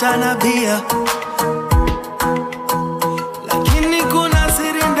huota na bia, lakini kuna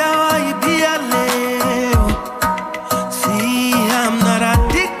siri ndawaibia leo. See, I'm not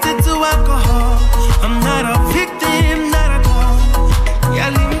addicted to alcohol, I'm not a victim, not at all.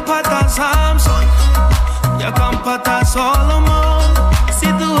 Yalimpata Samson, yakampata Solomon.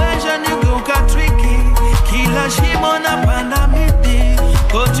 Situation iguka tricky, kila shimo na panda miti.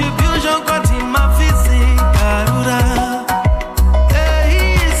 Contribution kwa tima fizi karura.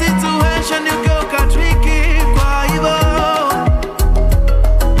 Hey, situation iguka tricky, kwa hivyo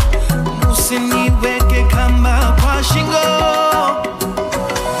usiniweke kamba kwa shingo.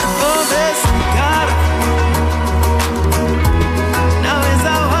 Pombe sigara,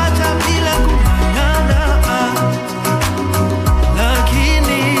 naweza wacha bila kung'ang'ana,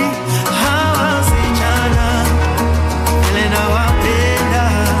 lakini hawa vijana vile nawapenda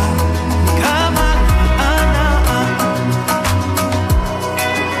kama laana.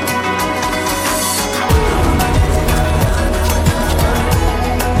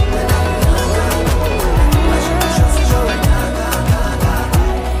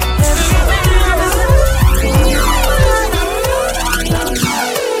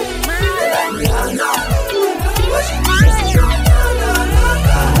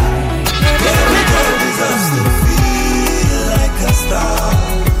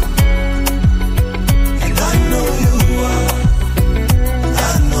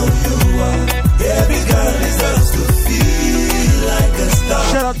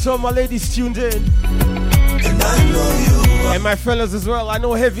 Shout out to all my ladies tuned in. And my fellas as well. I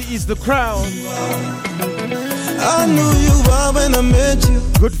know heavy is the crown. I knew you are when I met you.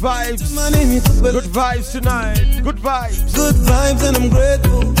 Good vibes. Good vibes tonight. Good vibes. Good vibes and I'm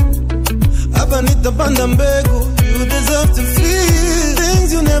grateful. Abanita Bandambego. You deserve to feel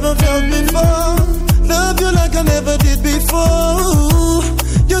things you never felt before. Love you like I never did before.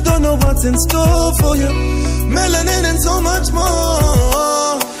 You don't know what's in store for you. Melanin and so much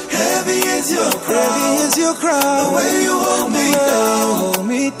more. Heavy is your crown. Heavy is your crown. The way you hold me down. Hold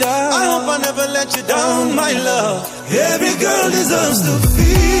me down. I hope I never let you down, my love. Every girl deserves to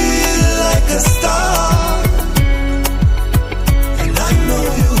feel like a star. And I know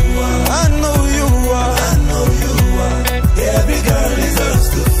you are. I know you are. I know you are. Every girl deserves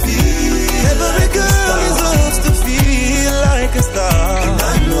to feel. Every girl deserves to feel like a star. And I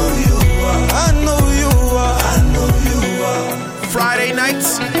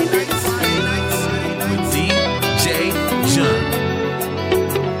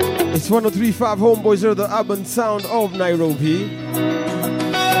 103.5 Homeboys are the urban sound of Nairobi.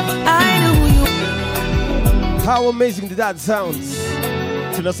 How amazing did that sound?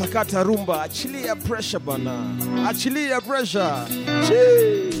 Tunasakata rumba, achilia pressure bana. Achilia pressure.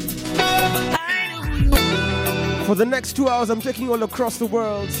 Chee. For the next 2 hours, I'm taking all across the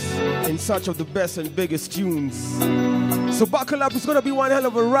world in search of the best and biggest tunes. So buckle up, it's gonna be one hell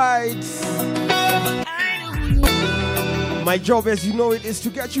of a ride. My job, as you know it, is to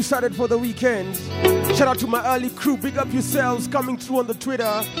get you started for the weekend. Shout out to my early crew, big up yourselves coming through on the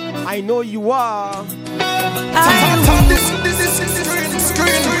Twitter. I know you are. This is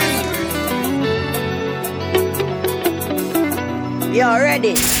screen. You're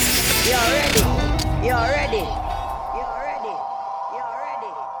ready. You're ready. You're ready.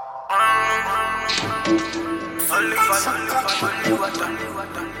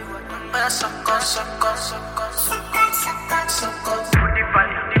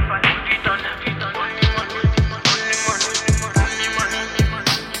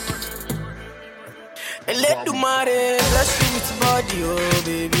 Let the money bless you with body, oh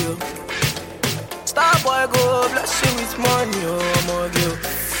baby. Oh. Star boy go bless you with money, oh my girl.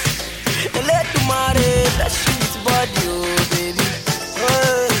 Let the money bless you with body, oh baby.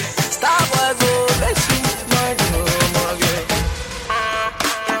 Oh. Star boy go bless you with money, oh my girl.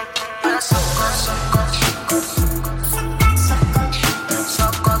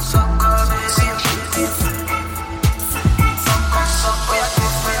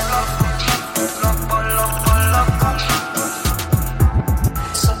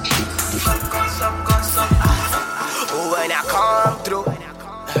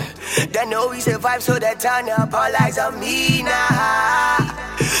 They know we survive, so they turn up all eyes on me now.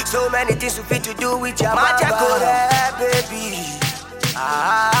 So many things to fit to do with your mama, baby.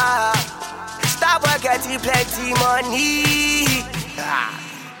 Stop getting plenty money.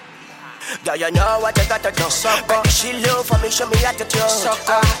 Girl, you know what you gotta do. Baby, she low for me, show me how to do.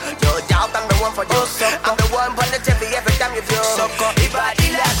 No doubt I'm the one for you. I'm the one positive every time you feel. If I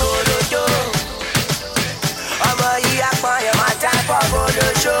did like go. I'm a yak, my type of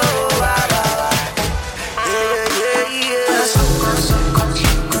the show.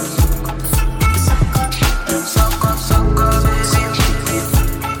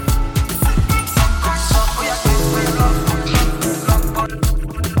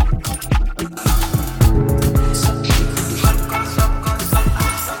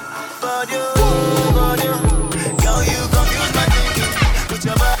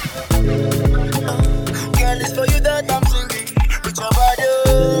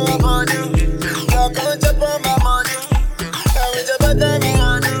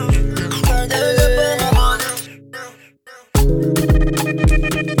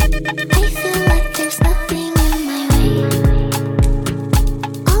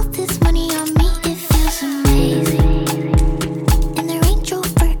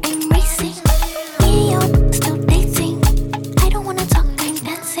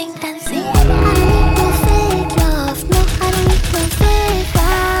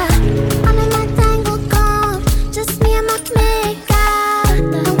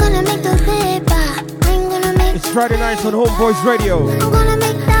 Friday nights on Homeboys Radio. I'm gonna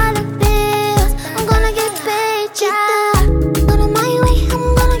make dollar bills. I'm gonna get paid, yeah. Go to my way,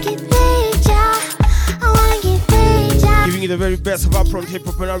 I'm gonna get paid, yeah. I wanna get paid, yeah. Giving you the very best of upfront hip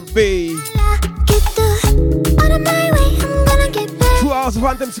hop and R&B. Out of my way, I'm gonna get paid. 2 hours of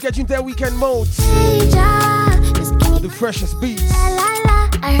anthems to get you into their weekend modes. Paid, yeah. Just give me the freshest beats. La, la, la.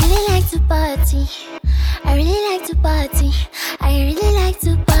 I really like to party. I really like to party. I really like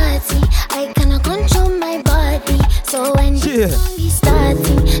to party. I cannot control my body. So when the song is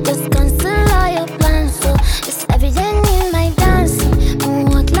starting, just cancel all your plans. So it's evident in my dancing.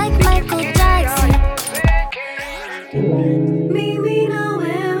 Moonwalk like Michael Jackson. Mimi na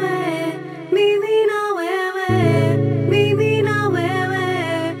wewe, mimi na wewe, mimi na wewe.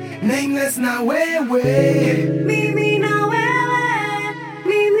 Nameless na wewe. Mimi na wewe,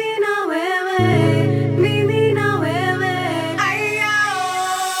 mimi na wewe, mimi na wewe.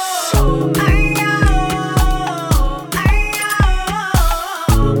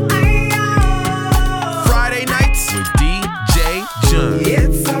 Friday nights with DJ Jun.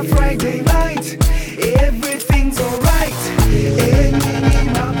 It's a Friday night, everything's alright. And in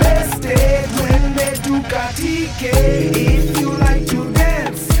my best day when they do katike. If you like to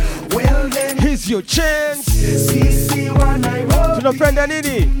dance, well then here's your chance. Sisi wa Nairobi, tunapenda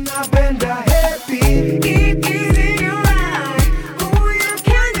nini? Napenda happy. It is in your eye, who you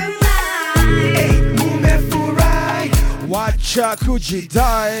can deny. Hey, mumefurahi, wacha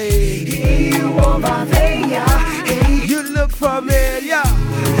kujidai. you over there, hey, you look familiar.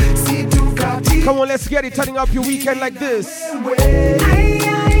 Sit Come on, let's get it. Turning up your weekend like this.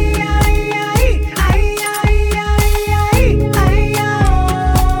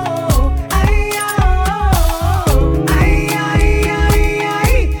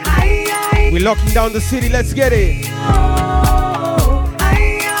 We're locking down the city. Let's get it.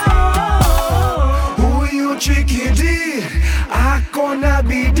 Huyu chikidi akona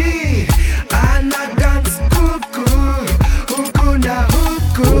bidii, ana dance kuku huku na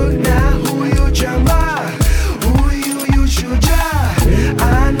huku, na huyu jamaa huyu shujaa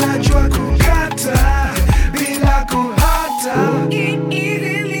anajua kukata bila kuhata. It is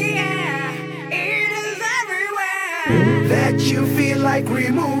in the air, it is everywhere. That you feel like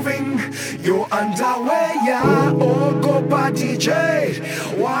removing your underwear, yeah. Ogopa DJ,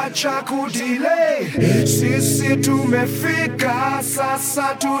 wacha kudelay. Sisi tumefika,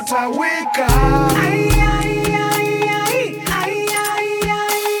 sasa tutawika.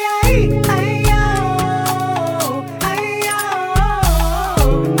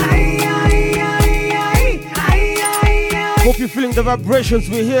 Hope you're feeling the vibrations.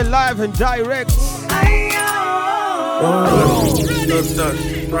 We're here live and direct. No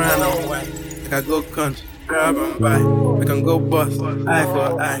touch, brown on white. Like I go country, grab and buy. We can go bust, eye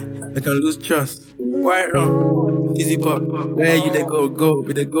for eye. We can lose trust. White rum, easy pop. Where you they go,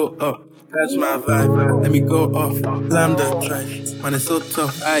 we they go up. That's my vibe, let me go off. Slam the trash, man, it's so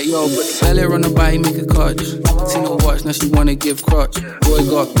tough. Alright, yo, but tell her on the body, make a clutch. See no watch, now she wanna give crutch. Boy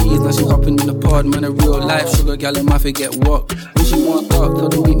got peas, now she hopping in the pod. Man, a real life sugar gal in my face get walk. When she want talk,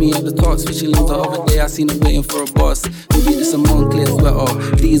 tell her meet me at the talk. Switchy lanes the other day, I seen her waiting for a bus. Maybe this a Moncler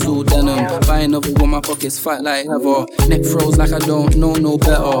sweater, diesel denim. Buying over with my pockets fat like ever. Neck froze like I don't know no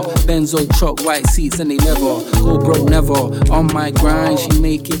better. Benzo truck, white seats and they never go broke never. On my grind, she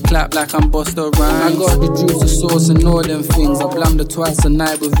make it clap like I'm Busta Rhymes. I got the juice, the sauce and all them things. I blammed her twice a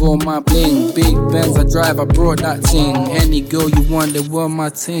night with all my bling. Big Benz I drive, I brought that thing. Any girl you want, they were my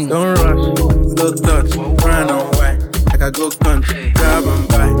thing. Don't rush, slow touch, brown on white. Like I go country, grab and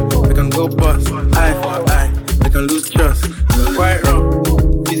buy. We can go bust, eye for eye. We can lose trust. White rum,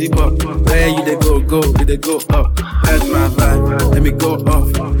 easy pop. Where you they go, we they go up. That's my vibe, let me go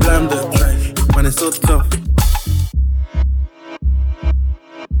off. Blam the trash, man, it's so tough.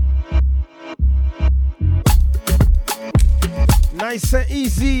 Nice and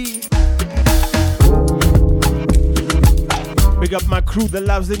easy. Big up my crew that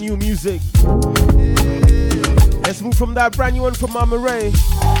loves the new music. Let's move from that brand new one from Mama Ray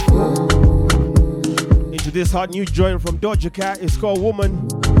into this hot new joint from Doja Cat. It's called Woman.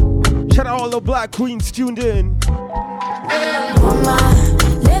 Shout out all the black queens tuned in. Woman,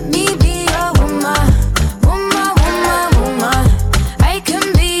 let me be your woman. Woman, woman, woman. I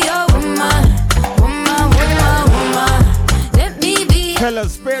can be your woman. Woman, woman, woman. Let me be.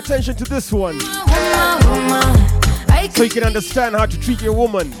 Fellas, pay attention to this one. Woman, so you can understand how to treat your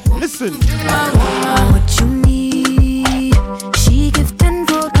woman. Listen. What you need, she give 10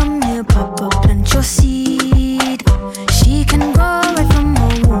 for come here, pop up, plant your seed. She can go right from a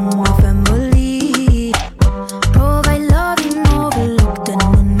womb or family. Provide love you overlooked and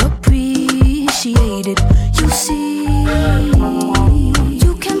unappreciated. You see,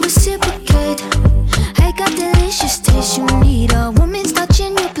 you can reciprocate. I got delicious taste. You need a woman's touch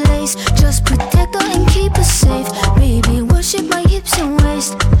in your place. Just protect her and keep her safe. Baby, worship my hips and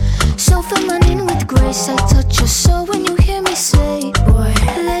waist. So feminine with grace. I touch your soul when you hear me say, boy,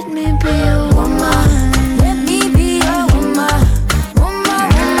 let me be your woman. Let me be your woman. Woman,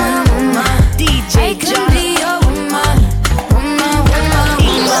 woman, woman. DJ John. I can be your woman. Woman, woman,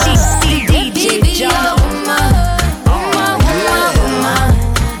 woman. DJ John. Woman, woman, woman, woman.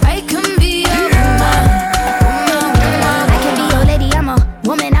 I can be your woman. Woman, woman. I can be your lady, I'm a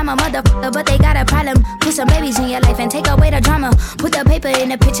woman, I'm a motherfucker, but they got a problem. Put some babies in your life and take away the drama. Put the paper in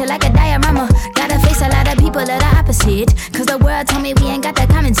the picture like a diorama. Gotta face a lot of people that are opposite. Cause the world told me we ain't got that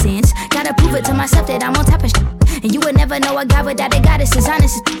common sense. Gotta prove it to myself that I'm on top of shit. And you would never know a guy without a goddess. Is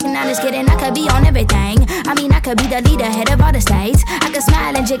honest, and honest, kidding. I could be on everything. I mean, I could be the leader, head of all the states. I could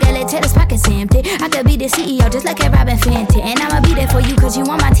smile and jiggle it till his pockets empty. I could be the CEO, just like a Robin Fenty. And I'ma be there for you, cause you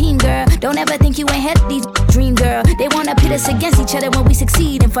on my team, girl. Don't ever think you ain't had these dream, girl. They wanna pit us against each other when we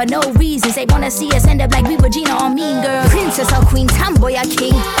succeed. And for no reasons, they wanna see us end up like we Regina or Mean Girl. Princess or queen, tomboy or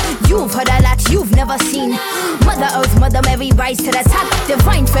king. You've heard a lot you've never seen. Mother Earth, Mother Mary, rise to the top.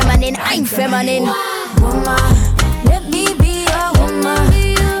 Divine feminine, I'm feminine. Woman, let me be your woman.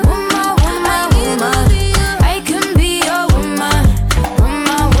 Woman, woman, woman. I can be your woman.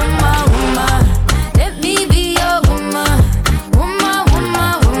 Woman, woman, woman. Let me be your woman. Woman,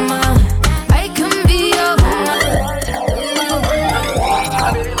 woman, woman. I can be your woman.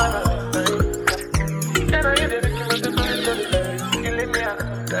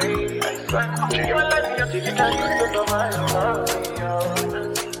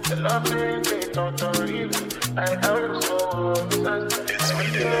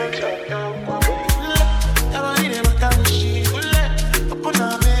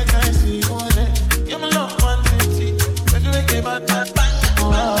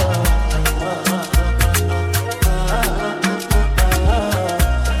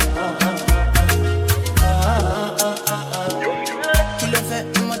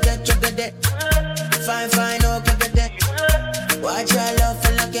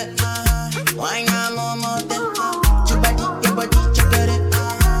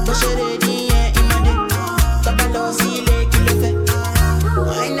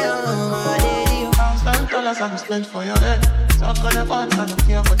 For your head, talk on the phone, I don't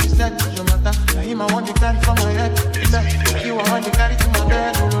care what you said. You matter, I him, I want the carry from my head. You want the carry to my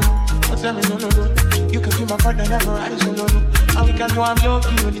bed, no. Tell me, no. You can be my partner, never rise, no. And we can do, I'm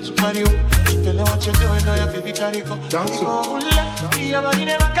lucky, you need to party. You know what you're doing, now your baby carry go. Dance it. Your body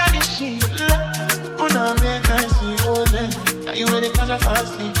never carry shit. Una make I see, oh, then. Now you ready, cause I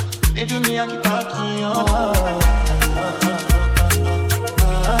fast sleep. They do me, I keep talking,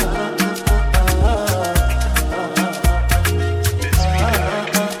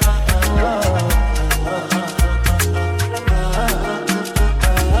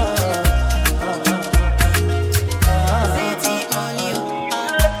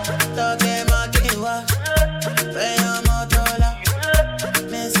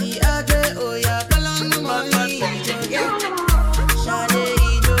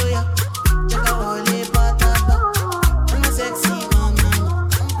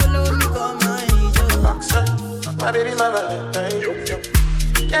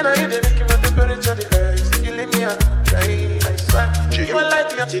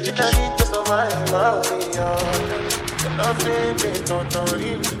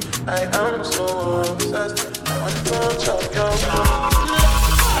 I am so obsessed. I want to chop your heart.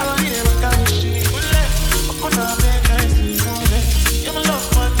 I need a kind of shit. I put on me, I see you. You're my love,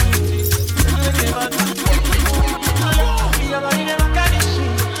 my beauty. I give a I need a kind of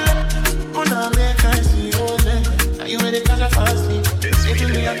shit. Put on me, I see you. Now you ready, cause I fast sleep. Say to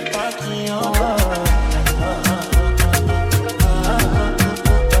me, I'm parking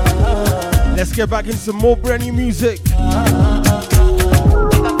Let's get back into some more brand new music.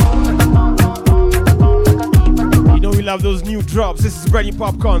 We love those new drops. This is Brady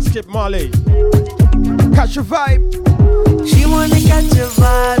Popcorn, Skip Marley. Catch a vibe. She wanna catch a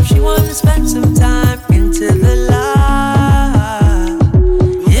vibe. She wanna spend some time into the light.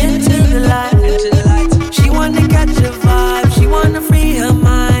 Into the light. Into the light. She wanna catch a vibe. She wanna free her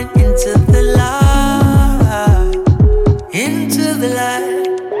mind into the light. Into the light.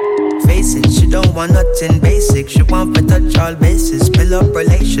 Face it, she don't want nothing basic. She want to touch all bases. Build up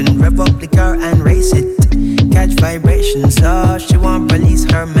relation, rev up the car and race it. Catch vibrations, so she won't release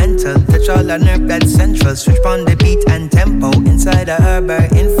her mental. Touch all on her blood central. Switch on the beat and tempo. Inside of her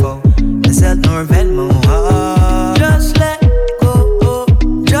info. The cell nor Venmo. Just let go,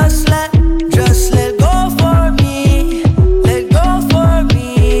 just let go for me. Let go for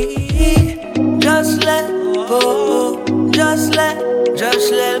me. Just let go, just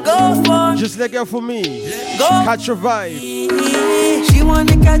let go for me. Just let go for me. Go. Catch a vibe. She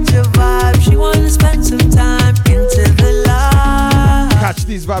wanna catch a vibe. She wanna spend some time into the light. Catch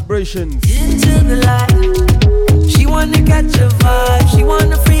these vibrations. Into the light. She wanna catch a vibe. She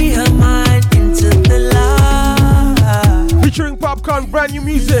wanna free her mind into the light. Featuring Popcorn, brand new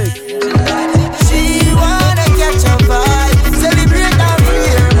music. She wanna catch a vibe. Celebrate and free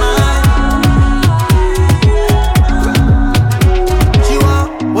her mind. She want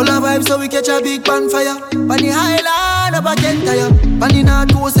all her vibes so we catch a big bonfire. On the highland of a Kentire. On the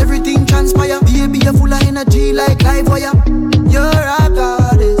north coast everything transpire. Baby you're full of energy like live wire. You're a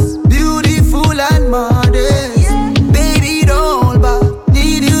goddess, beautiful and modest. Yeah. Baby don't hold back,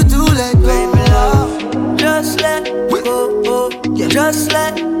 need you to let go. Just let go, yeah. Just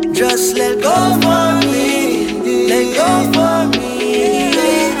let go for me. Let go for me,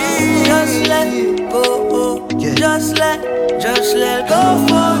 baby. Just let go, yeah. Just let go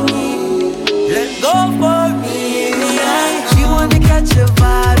for me. Let go for me. Yeah. She wanna catch a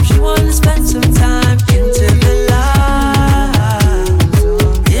vibe. She wanna spend some time into the light.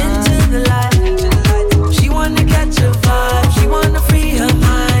 Into the light.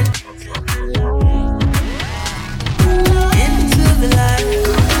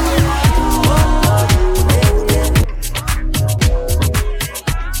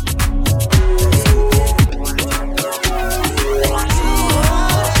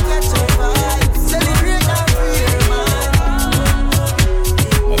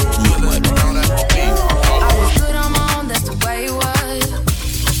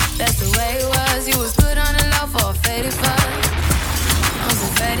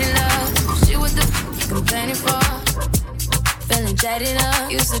 fading love. Shit, what the f complaining for? Feeling jaded up.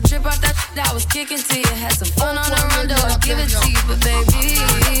 Used to trip off that shit I was kicking to you. Had some fun on the rondo, I'll give it to you. But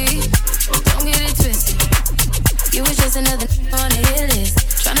baby, don't get it twisted. You was just another on the hit list.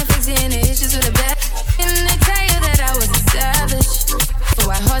 Tryna fix any issues with a bad. And they tell you that I was a savage. A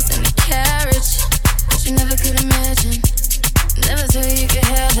white horse and a carriage. But you never could imagine. Never thought you could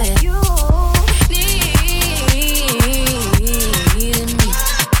have it. You needed me.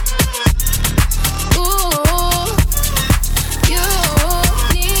 Ooh, you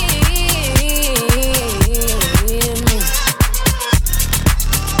needed me.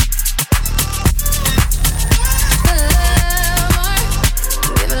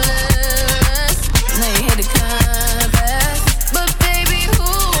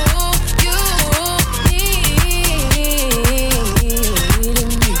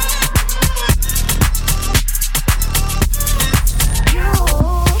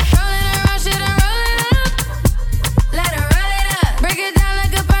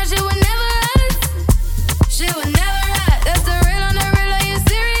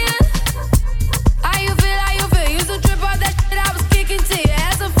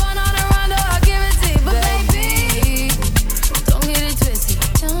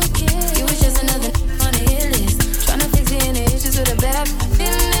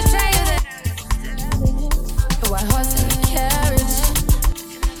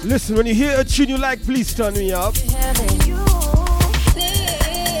 Listen, when you hear a tune you like, please turn me up.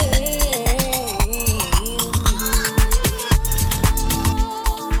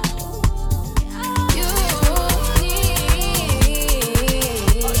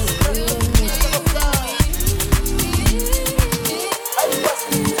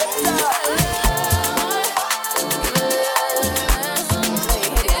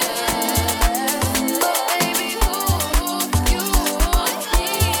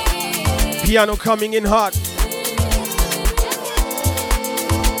 Piano coming in hot.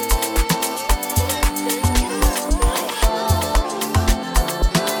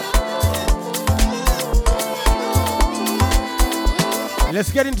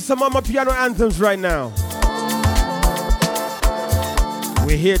 Let's get into some Mama Piano anthems right now.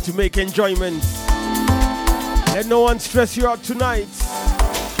 We're here to make enjoyment. Let no one stress you out tonight.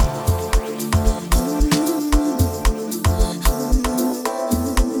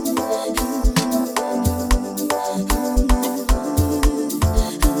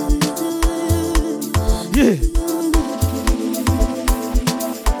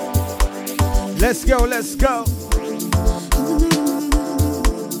 Let's go, let's go.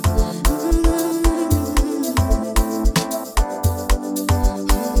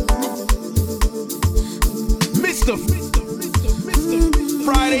 Mr.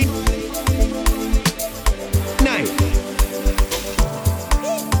 Friday night.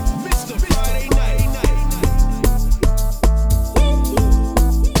 Mr. Friday night.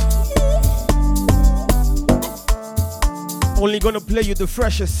 Only gonna play you the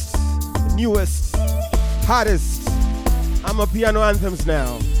freshest, newest, hottest I'm a Piano anthems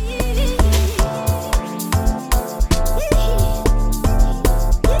now.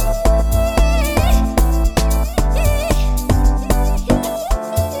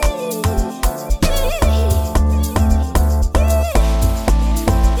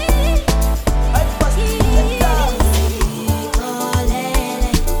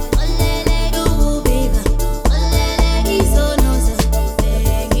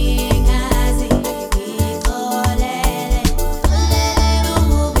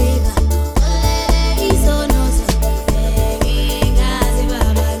 Ooh,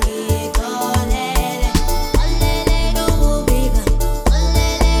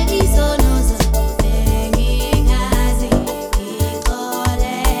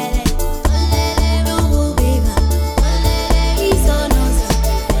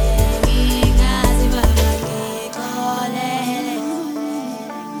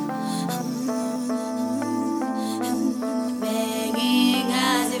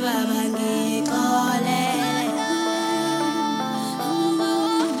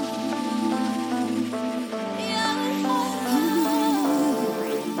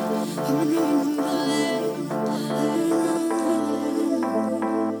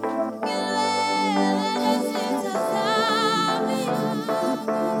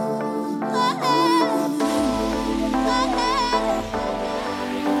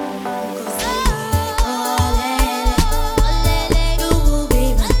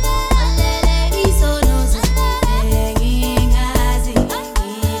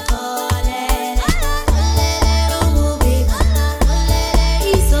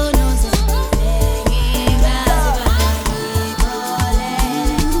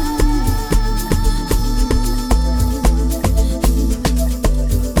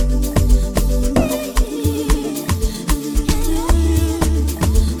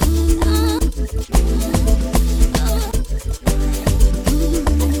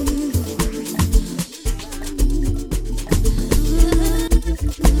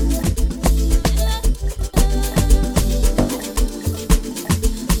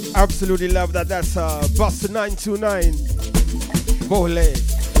 Absolutely love that. That's Buster 929. Bole.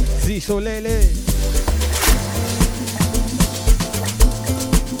 Zisolele.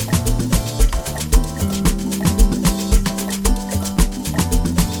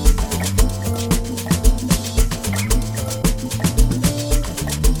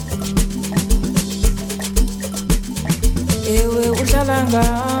 Ewe uhlala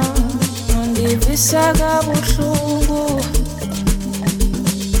ngami undivisa kabuhlungu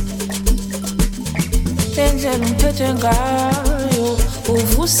indlela ungiphethe ngayo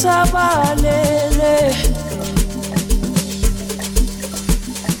uvusa balele.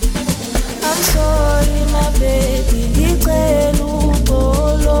 I'm sorry my baby ngicela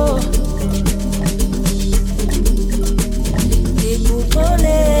uxolo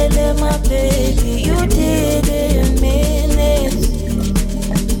ngikuxolele my baby you didn't mean it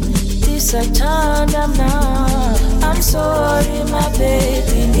ndisathanda mna. I'm sorry my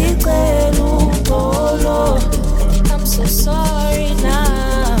baby ngicela uxolo I'm so sorry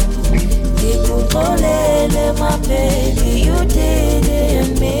now ngikuxolele my baby you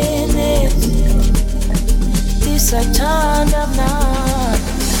didn't mean it ndisathanda mna.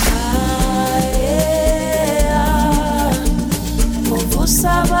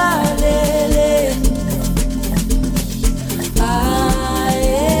 Uvusa balele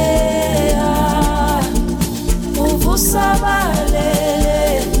uvusa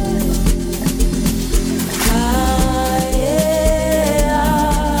balele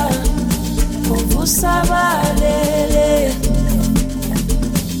uvusa balele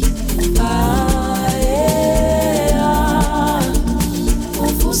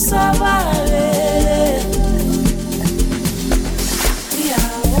uvusa balele.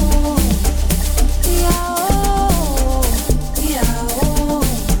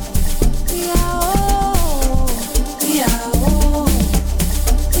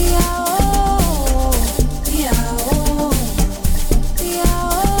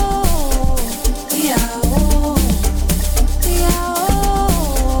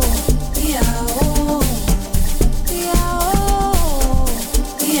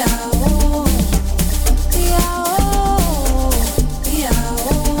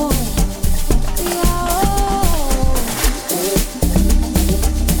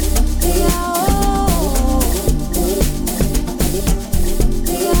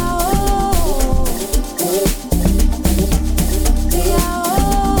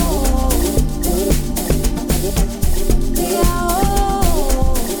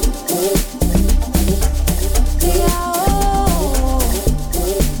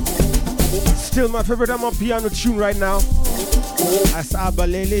 My favorite piano tune right now. That's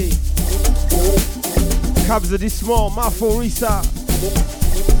Abalele. Kabza the Small, Mafo Risa,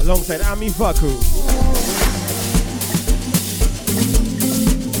 alongside Ami Vaku.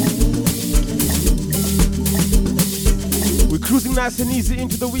 We're cruising nice and easy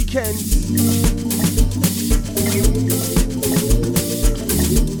into the weekend.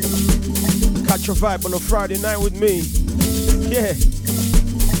 Catch your vibe on a Friday night with me. Yeah.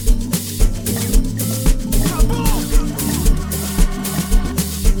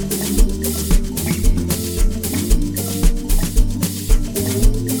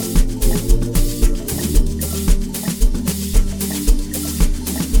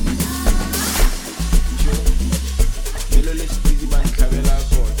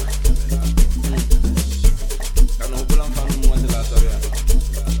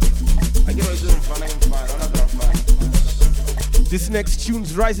 This next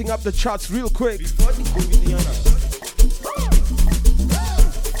tune's rising up the charts real quick.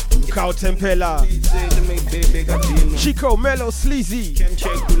 Cow Tempela, Chico, Mellow, Sleazy,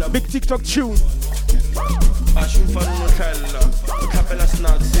 big TikTok tune.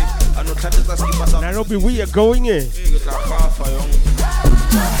 Nairobi, we are going in.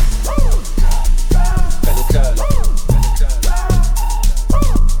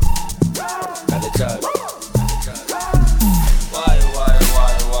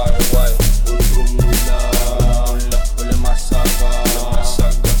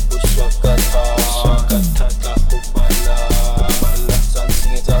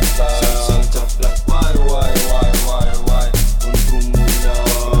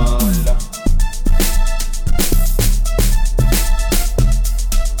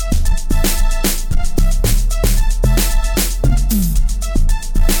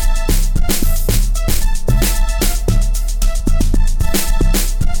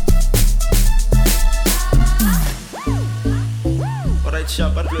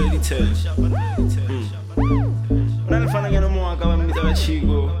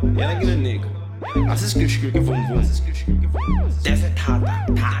 Chico, yeah, I give a nigga. I just give a vum vum. That's a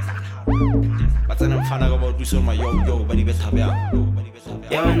tata. But I'm fan about do so my yo, but it's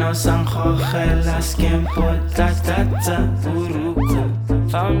Yo no san Jorge, la skin potata,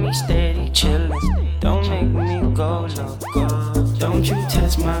 buruku. Found me steady chillin', don't make me go loco. Don't you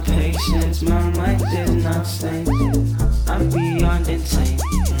test my patience, my mind is not safe. I'm beyond insane.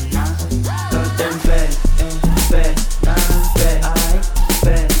 Go them bed, bed, bed, I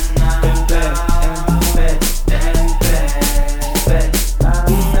bed, bed, bed.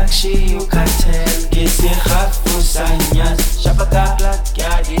 Nakshi you can tell, gisi khafu sanyas, shabaka black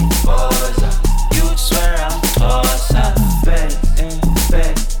yadi boza. You swear I'm closer. Bed, bed,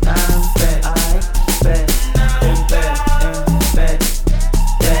 bed, I bed, bed,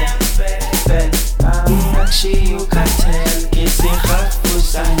 bed. Nakshi you can tell, gisi khafu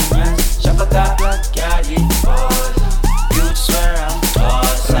sanyas, shabaka black yadi boza. You swear I'm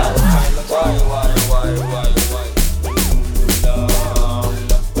closer. Why?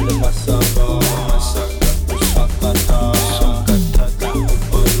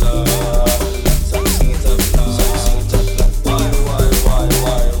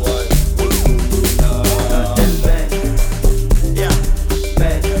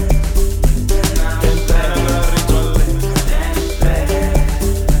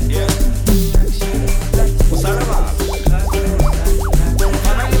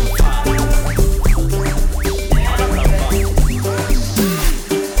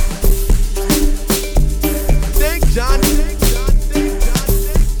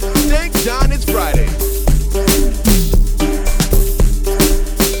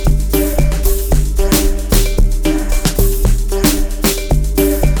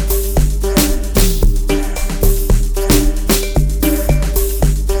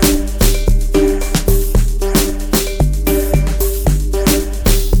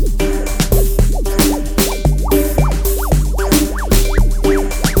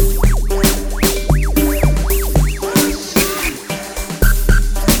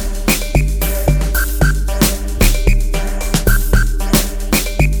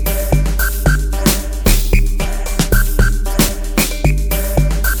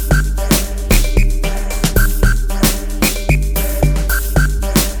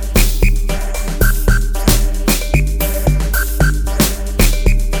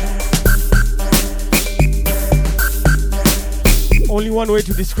 One way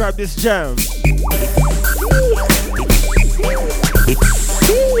to describe this jam.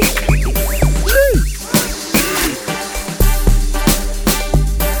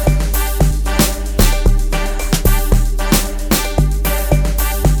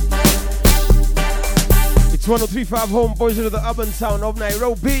 It's 103.5 Homeboys into the urban sound of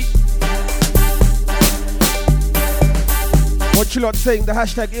Nairobi. What you lot saying? The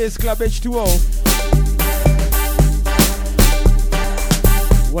hashtag is Club H2O.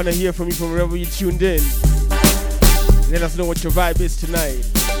 Wanna hear from you from wherever you tuned in. Let us know what your vibe is tonight.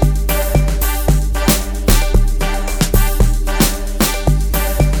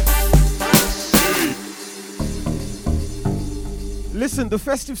 Listen, the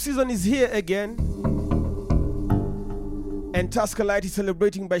festive season is here again. And Tusker Light is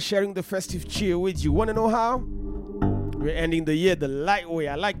celebrating by sharing the festive cheer with you. Wanna know how? We're ending the year the light way.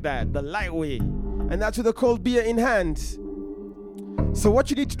 I like that, the light way. And that's with a cold beer in hand. So what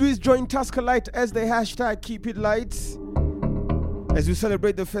you need to do is join Tusker Light as the hashtag Keep It Light as we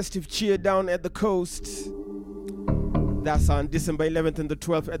celebrate the festive cheer down at the coast. That's on December 11th and the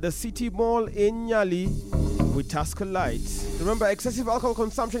 12th at the City Mall in Nyali with Tusker Light. Remember, excessive alcohol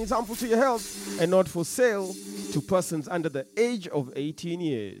consumption is harmful to your health and not for sale to persons under the age of 18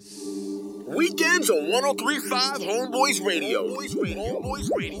 years. Weekends on 103.5 Homeboys Radio. Homeboys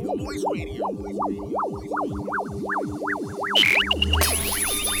Radio.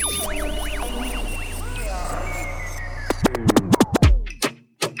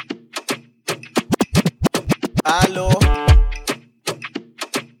 Allo.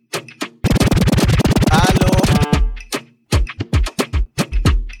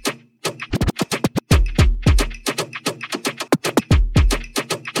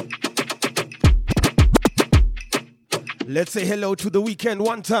 Let's say hello to the weekend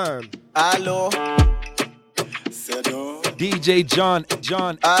one time. Allo. DJ John.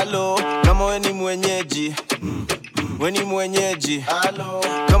 Allo. Kama we ni mwenyeji. We ni mwenyeji. Allo.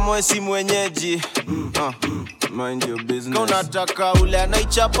 Kama we si mwenyeji. Mind your business. Kama unataka ule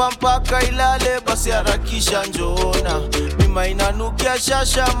anaichapa mpaka ilale, basi harakisha njona. Mima inanukia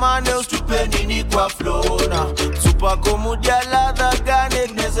shasha mane, ustupe nini kwa flona. Super komudia ladha gane,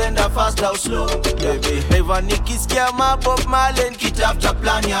 nezenda fast au slow. Baby, never nikisikia mabob malen, kitafta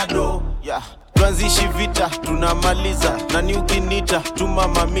plan ya do. Yeah. tuanzishi vita tunamaliza, nani ukinita tuma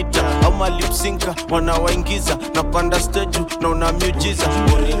mamita au malipsinka wanawaingiza, napanda stage na una miujiza,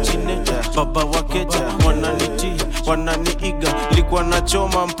 originator baba wakeja wananiti wananiiga, likuwa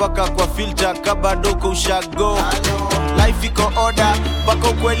nachoma mpaka kwa filter kabadoko ushago. Life iko order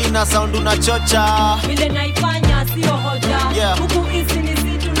bako kweli na sound unachocha, vile naifanya sio hoja, huku isi ni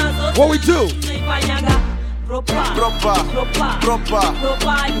si tunazote. What we do? Naifanyaga proper.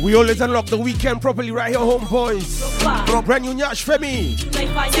 We always unlock the weekend properly right here, homeboys. Brand new Nyash Femi.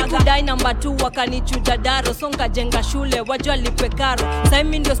 Sikudai number 2 wakanichuja daro, songa jenga shule wajua lipe karo.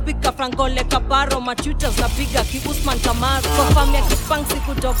 Saimi ndio speaker Frankole Kaparo, machutas napiga ki Usman Kamaro. Sofa mia kipanksi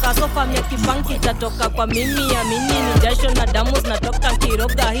kutoka, sofa mia kipanki tatoka kwa mimi ya mini ni jasho na damu zinatoka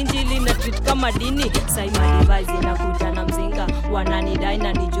kiroga, hinjili na treat kama dini. Saima device inakuja na mzinga, wananidai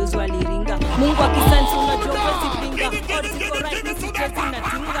na nijuzi waliringa. Mungu akisense unajua sipinga, oriko right nisitesi na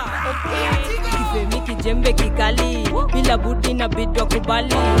tunga. Kifemi kijembe kikali, bila budi na bidwa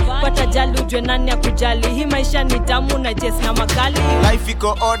kubali. Pata jali ujwe nani akujali, hii maisha ni tamu na jes na makali. Life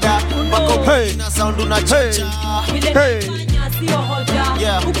iko order, bako na sound unachocha. Vile nifanya sio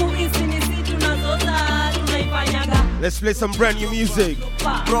hoja, huku isi ni si tunazoza, tunaifanyaga. Let's play some brand new music.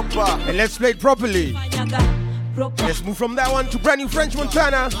 Proper. And let's play it properly. Let's move from that one to brand new French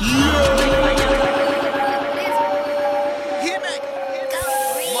Montana.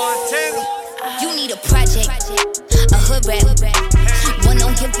 You need a project, a hood rap. One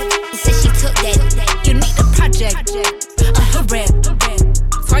don't give a said she took that. You need a project, a hood rap.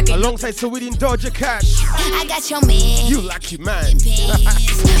 Alongside Saweetie and Doja Cat. I got your man. You lucky man.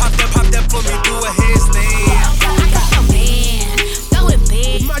 Pop that for me, do a handstand. I got your man. Throw it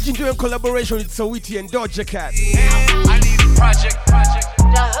big. Imagine doing collaboration with Saweetie and Doja Cat. I need a project.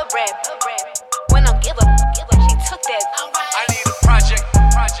 The hood rap. When I give up, she took that. I need a project.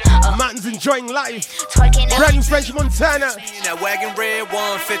 Man's enjoying life. Brand new French Montana. That wagon red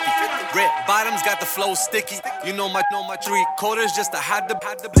 150. Red bottoms got the flow sticky. You know my 3/4 just to hide the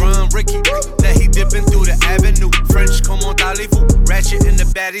run Ricky. That he dipping through the avenue. French come on Talifou. Ratchet in the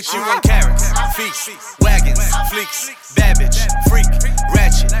baddie, she run carrots. Feast, wagons, fleeks, bad bitch, freak,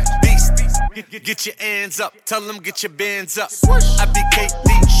 ratchet, beast. Get your hands up, tell them get your bands up. I be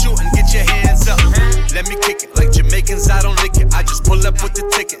KD shooting, get your hands up. Let me kick it like Jamaicans, I don't lick it. I just pull up with the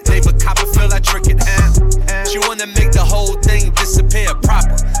ticket. David Copperfield, I trick it. She wanna make the whole thing disappear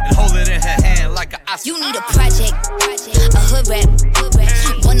proper and hold it in her hand like an Oscar. You need a project, a hood rap.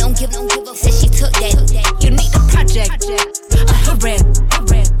 One don't give a said she took that. You need a project, a hood rap.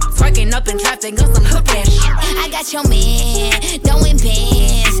 Twerking up in traffic on some hood rap. I got your man, throwing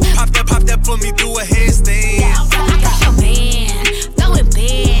bands. Pop that for me, do a handstand. I got your man, throwing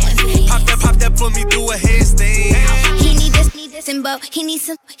bands. Pop that for me, do a handstand. He need this symbol. He need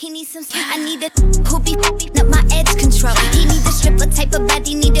some. I need it who be up my edge control. He need the stripper type of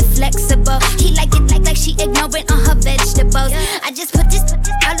body, need it flexible. He like it like she ignorant on her vegetables. I just put this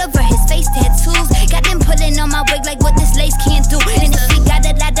all over his face, tattoos. Got him pulling on my wig like what this lace can't do. And if he got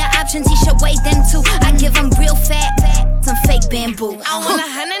a lot of options, he should weigh them too. I give him real fat, some fake bamboo. I want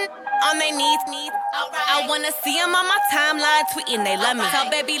 100 on their knees. I wanna see them on my timeline tweeting they love me. So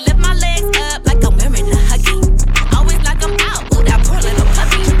baby, lift my legs up like I'm wearing a huggy. Always like I'm out, ooh, that poor little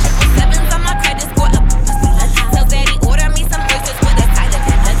puppy. 7s on my credit score up. Tell daddy order me some oysters with a side of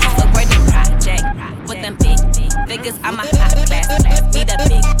that. So we're the project with them big figures. I'm a hot class. Be the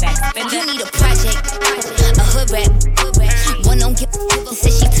big back spender. You need a project, a hood rap. One don't give a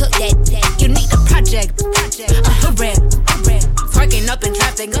said she took that. You need a project, a hood rap. Twerking up in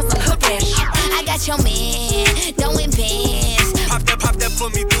traffic on some hood rap. I got your man, throwing bands. Pop that for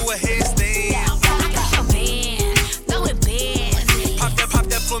me, do a handstand. I got your man, throwing bands. Pop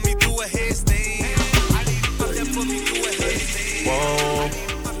that for me, do a handstand. Pop that for me, do a handstand. Whoa.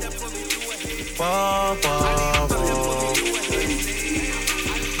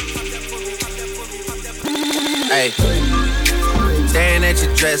 Hey, staring at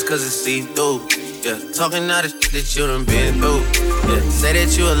your dress cause it's see-through. Yeah, talking all the shit that you done been through. Yeah, say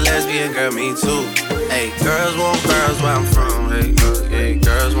that you a lesbian, girl, me too. Hey, girls want girls where I'm from. Hey,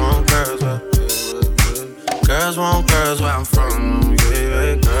 girls want girls where girls want girls where I'm from.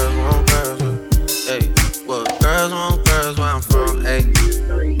 Yeah, girls want girls where. Hey, well, girls want girls where I'm from. Hey,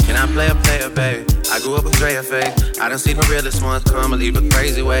 can I play a player, baby? I grew up with Drea Faith. I done seen the realest ones come and leave a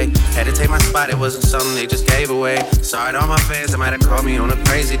crazy way. Had to take my spot, it wasn't something they just gave away. Sorry to all my fans, they might have called me on a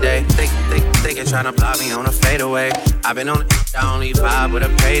crazy day. Thinking tryna block me on a fadeaway. I've been on the I only vibe with a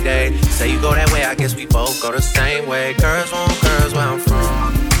payday. Say you go that way, I guess we both go the same way. Girls want girls where I'm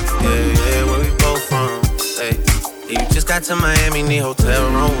from. Yeah, where we both from. Hey, you just got got to Miami, need hotel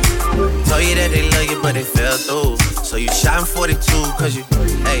rooms. Told you that they love you, but they fell through. So you shot in 42, cause you,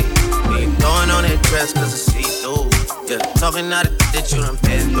 hey, you throwing on that dress, cause it's see-through. Yeah, talking out of that you done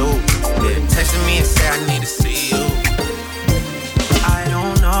been through. Yeah, texting me and say I need to see you. I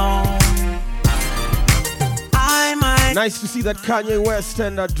don't know. I might. Nice to see that Kanye West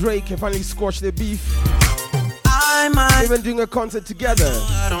and Drake have finally squashed their beef. I might. Even doing a concert together.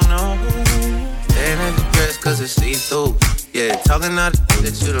 I don't know. Staying in the dress cause it's see-through. Yeah, talking out of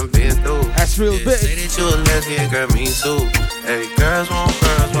that you done been through. That's real big. Say that you a lesbian, girl, me too. Hey, girls want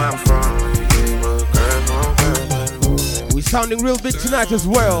girls where I'm from. Yeah, but girls want girls. We sounding real big tonight as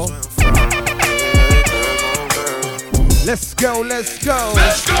well. Let's go, let's go.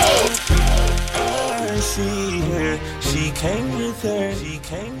 Let's go. I see her, she came with her,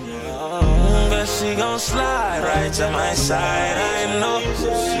 but she gon' slide right to my side. I know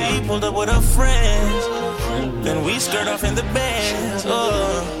she pulled up with her friends, then we skirt off in the Benz.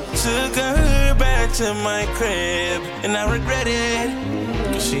 Oh, took her back to my crib, and I regret it.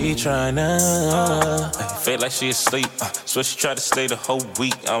 Cause she tryna feel like she asleep. So she tried to stay the whole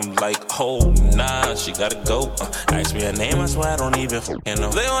week. I'm like, oh nah, she gotta go. Ask me her name, I swear I don't even f***ing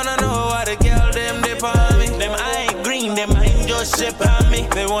know. They wanna know why the girl them dip on me. Them I ain't green, them I ain't just ship on me.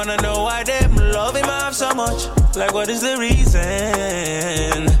 They wanna know why them love him off so much. Like what is the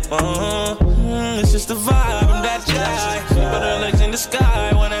reason? It's just the vibe, I'm that guy. Put her legs in the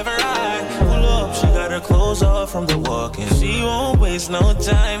sky whenever I pull up. She got her clothes off from the walking. She won't waste no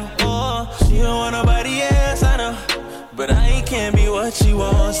time. Oh, she don't want nobody else, I know. But I can't be what she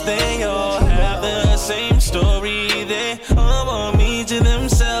wants. They all have the same story. They all want me to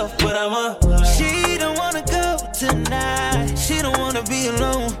themselves, but I'm a. She don't wanna go tonight. She don't wanna be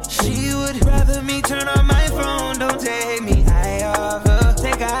alone. She would rather me turn on my phone. Don't take me high off her.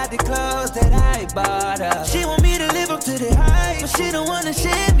 Take out the clothes that I bought her. She want me to live up to the hype, but she don't wanna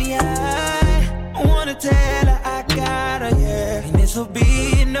share me. I wanna tell her I got her, yeah. And this'll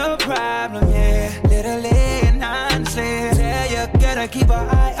be no problem, yeah. Literally and honestly, tell you gotta keep an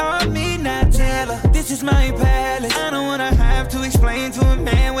eye on me, not tell her this is my palace. I don't wanna have to explain to a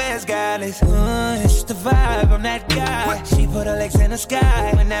man where it's godless. It's just the vibe, I'm that guy. She put her legs in the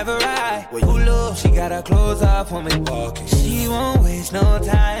sky whenever I pull up. She got her clothes off when we walking. She won't waste no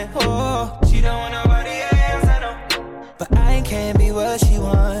time. Oh, she don't want nobody else, I know. But I can't be what she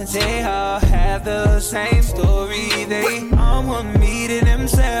wants. They all have the same story. They all want me to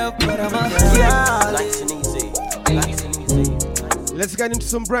themselves, but I'm a Nice and easy. Let's get into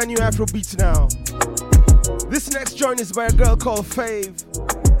some brand new Afro beats now. This next joint is by a girl called Fave,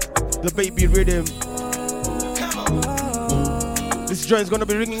 the Baby Rhythm. This joint's gonna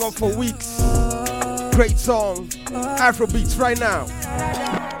be ringing up for weeks. Great song, Afro beats right now.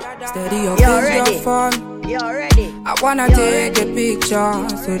 Steady your picture for me. You're ready. I wanna take the picture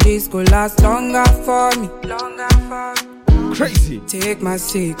so this could last longer for me. Crazy. Take my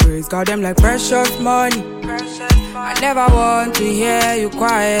secrets, got them like precious money. I never want to hear you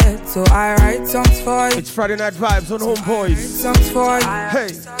quiet, so I write songs for you. It's Friday Night Vibes on Homeboys. Songs for you. Hey.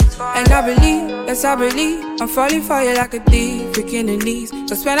 And I believe, yes I believe, I'm falling for you like a thief, freaking the knees.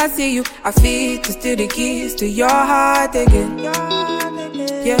 Just when I see you, I feel to steal the keys to your heart again.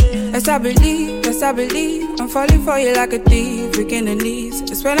 Yeah, yes I believe, I'm falling for you like a thief, freaking the knees.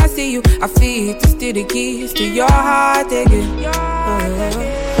 Just when I see you, I feel to steal the keys to your heart again.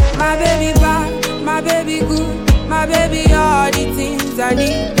 My baby bad, my baby good, my baby all the things I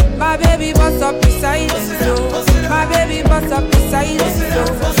need. My baby bust up the silence, so my baby bust up the silence, so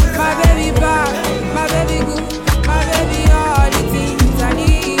my baby bad, my baby good, my baby all the things I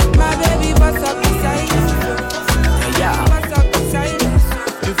need. My baby bust up the silence, yeah. Bust up the silence.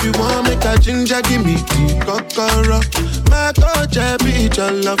 If you want make a ginger, give me the kokoro. My coach, I be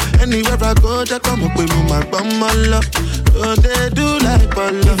your love. Anywhere I go, they come up with me, my bum, my love. Oh, they do like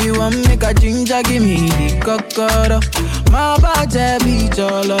bolo. If you want make a ginger, give me the kokoro. My body be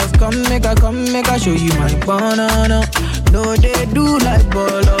your love. Come make a show you my banana. No, they do like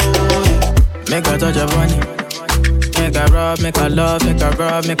bolo. Make a touch upon it. Make a rub, make a love, make a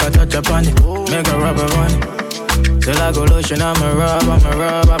rub, make a touch upon it. Make a rub upon it. Till I go lotion, I'm a rub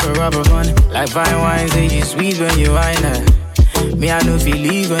upon it. Like fine wine, say you sweet when you wine it. Me, I know feel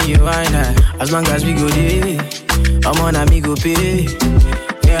leave when you wine it. As long as we go there, I'm on a me go pay.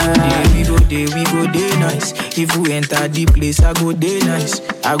 Yeah, we go there nice. If we enter the place, I go there nice.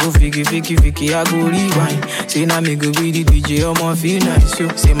 I go fiki, I go rewind. Say now me go be the DJ, I'ma feel nice. Yo,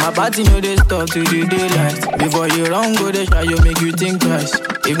 say my party no they stop till the daylight. Before you run, go they try, you make you think twice.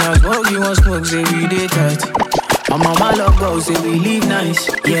 If not smoke, you want smoke, say we day tight. My mama love go say we live nice.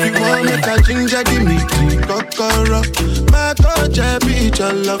 Yeah. If you want make a ginger, give me tea, kokoro. My coach, I be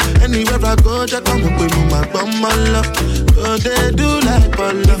your love. Anywhere I go, just come up with my bum, my love. Oh, they do like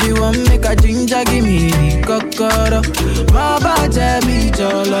ball. If you want make a ginger, give me the kokoro. My body be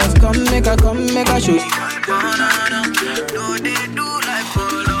your love. Come make a show you my banana. No, they do like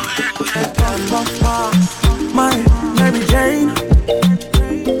ball. My Mary Jane,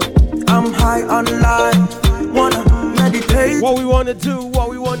 I'm high on life. Wanna meditate. What we wanna do,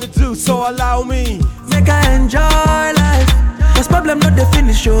 so allow me. Make I enjoy life. Cause problem not the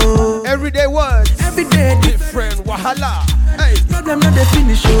finish, oh. Everyday words. Every day different wahala. Hey. Problem not the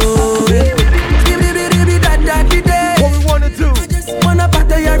finish, oh. What we wanna do? I just wanna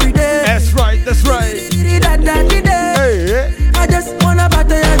party every day. That's right. Hey. I just wanna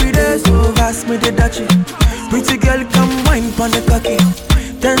party every day. So pass me the Dutchie. Pretty girl, come wine pon the cocky.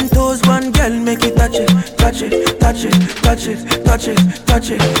 10 toes, one girl, make it touch it. Pass me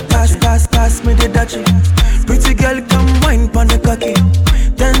the Dutchie. Pretty girl, come wine pon the cocky.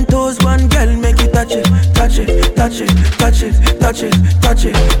 10 toes, one girl, make it touch it.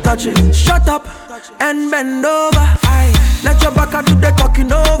 Shut up and bend over. Aye. Let your back do the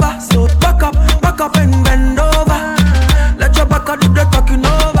talking over. So back up and bend over. Let your back do the talking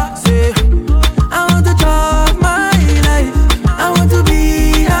over. Say, I want to drive my life. I want to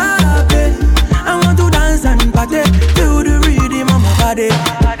be happy. I want to dance and party to the rhythm of my body.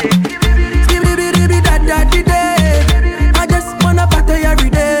 I just wanna party every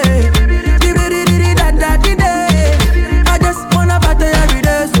day. I just wanna party every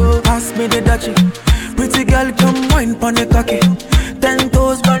day. So pass me the Dutchie. Pretty girl, come wine pon the cocky. 10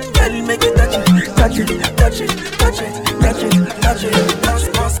 toes, one girl, make it touch it. Pass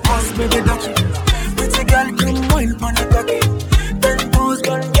me the Dutchie. Pretty girl, come wine pon the cocky. 10 toes,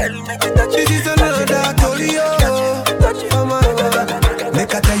 one girl, make it touch it. This is another Tolio.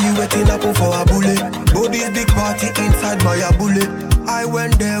 Make I tell you waiting up for a bullet. Body's big party inside my bullet. I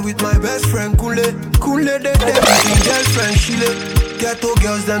went there with my best friend Kule. Kule they there with his girlfriend Shile. Ghetto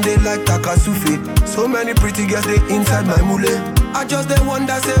girls them they like Takasufi. So many pretty girls they inside my mule. I just the one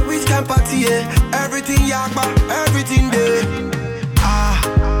that say which can party, yeah. Everything yakba, everything there.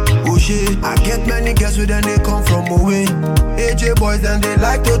 Oh shit, I get many girls with them they come from away. AJ boys and they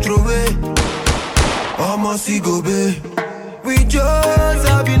like to throw away. Almost go be. We just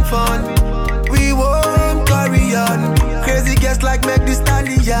having fun. We won't carry on. Crazy girls like make the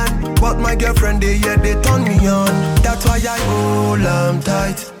stallion. But my girlfriend they turn me on. That's why I hold on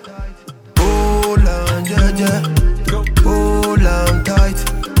tight. Hold on, yeah. Hold on tight.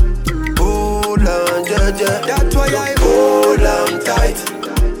 Hold on, yeah. That's why I hold on tight.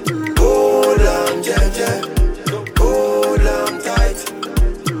 Hold on, yeah. Hold on tight.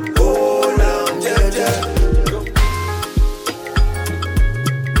 Hold on, yeah.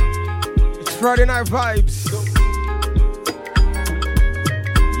 It's Friday Night Vibes.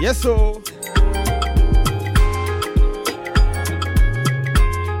 Yes, so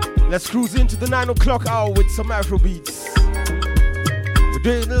let's cruise into the 9 o'clock hour with some Afro beats. We're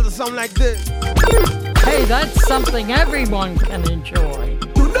doing a little something like this. Hey, that's something everyone can enjoy.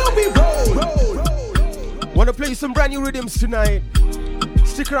 You know me, roll. Wanna play some brand new rhythms tonight?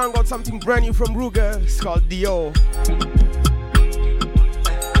 Stick around, got something brand new from Ruger. It's called Dio.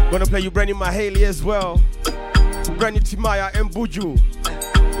 Gonna play you brand new Mahaley as well. Brand new Timaya and Buju.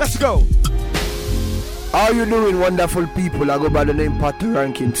 Let's go. How you doing, wonderful people? I go by the name Pato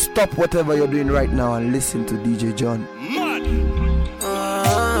Rankin. Stop whatever you're doing right now and listen to DJ John. Mad.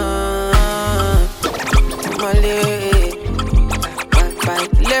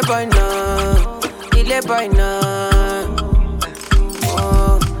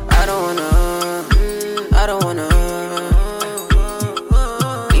 I don't wanna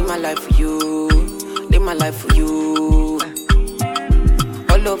live my life for you. Live my life for you.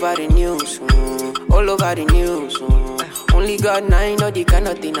 All over the news, all over the news. Only God and I know the kind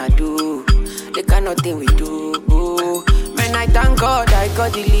of thing I do, the kind of thing we do. Man, I thank God I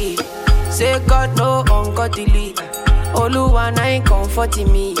got the lead. Say God no ungodly. Oluwa I ain't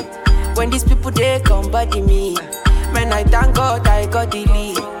comforting me. When these people they come body me. Man, I thank God I got the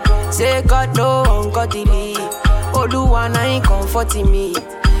lead. Say God no ungodly. Oluwa I ain't comforting me.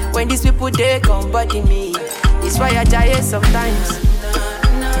 When these people they come body me. It's why I die sometimes.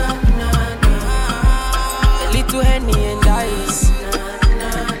 To Henny and Dice.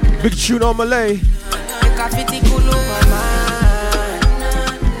 Big tune on Malay.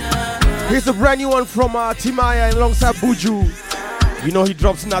 Here's a brand new one from Timaya alongside Buju. You know he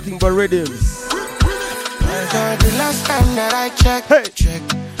drops nothing but rhythms. The last time that I checked,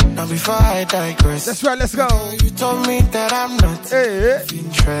 Now before I digress, that's right, let's go. You told me that I'm not of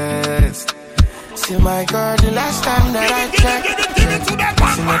interest. See my girl, the last time that I checked,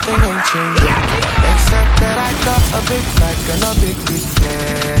 see nothing ain't changing, except that I got a big flag and a big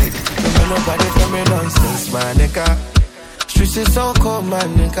flag. Ain't nobody tell me nonsense, my nigga. Streets is so cold, my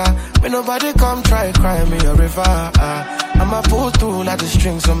nigga. Ain't nobody come try cry me a river. I'ma pull through like the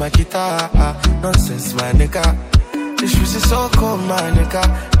strings on my guitar. Nonsense, my nigga. The streets is so cold, my nigga.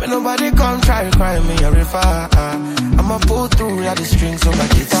 Ain't nobody come try cry me a river. I'ma pull through like the strings on my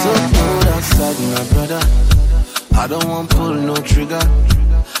guitar. So cold outside, my brother. I don't want pull no trigger.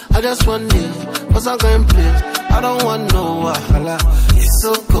 I just want it, cause I'm going play. I don't want no wahala. It's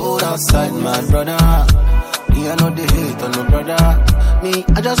so cold outside, my brother. Me, I know they hate on no brother. Me,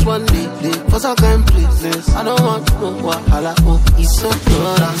 I just want it, cause I'm going places. I don't want no wahala. Oh, it's so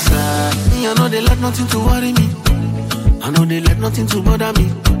cold outside. Me, I know they let nothing to worry me. I know they let nothing to bother me.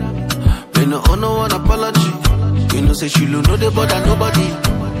 Me no owe no one apology. You know say she know they bother nobody.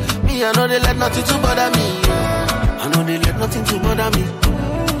 Me I know they let nothing to bother me. I know they let nothing to bother me.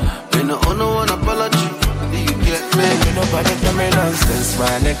 Me no owe no one apology. Do you get me? Me nobody tell me nonsense, my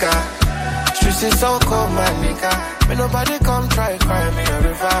nigga. Streets is so cold, my nigga. Me nobody come try cry me a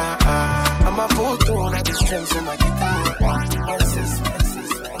river. I'ma pull through like the strings in my guitar. Nonsense.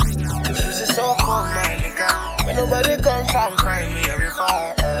 Streets is so cold, my nigga. Ain't nobody come try and cry me every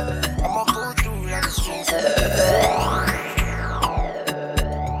fire. I'ma pull through like the strings.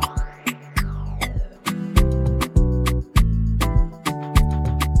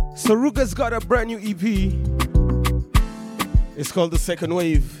 So Ruger's got a brand new EP. It's called The Second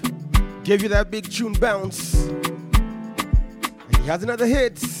Wave. Gave you that big tune bounce. And he has another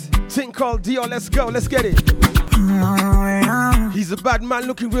hit. Thing called Dior. Let's go, let's get it. He's a bad man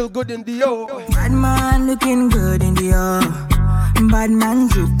looking real good in Dior. Bad man looking good in Dior. Bad man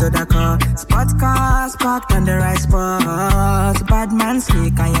drip to the car. Spot cars parked on the right spot. Bad man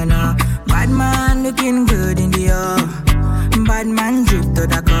slick and you know. Bad man looking good in Dior. Bad man drip to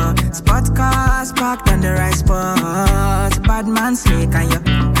the car. Spot cars parked on the right spot. Bad man slick and you.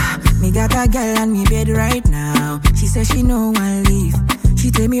 Me got a girl on me bed right now. She says she no one leave. She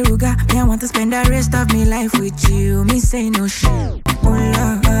tell me, Ruga, me I want to spend the rest of me life with you. Me say no shit. Oh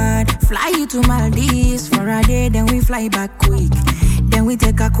Lord, fly you to Maldives for a day, then we fly back quick. Then we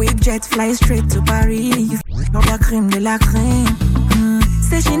take a quick jet, fly straight to Paris. La crème de la crème.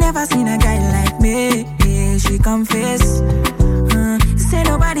 Say she never seen a guy like me. She confess. Say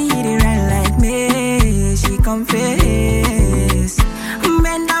nobody hit it right like me. She confess.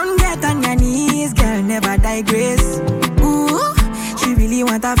 Bend down, get on your knees, girl, never digress. Ooh. She really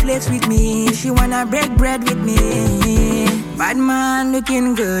wanna flex with me. She wanna break bread with me. Bad man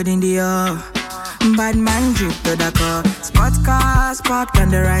looking good in the Bad man drip to the car. Spot cars parked on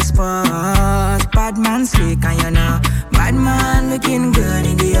the right spot. Bad man slick and you know. Bad man looking good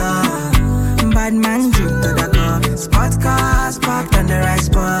in the Bad man drip to the car. Spot cars parked on the right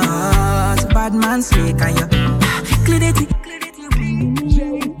spot. Bad man slick and you. Clarity.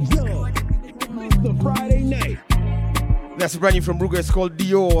 The Friday night. That's brand new from Ruger. It's called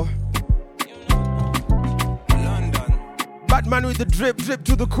Dior. London. Batman with the drip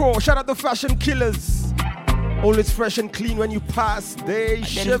to the core. Shout out the fashion killers. Always fresh and clean when you pass. They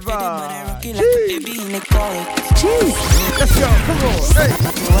shiver. Jeez. Let's go. Come on. Hey.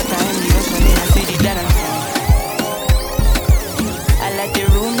 I like the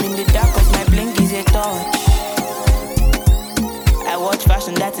room in the dark cause my blink is a touch. I watch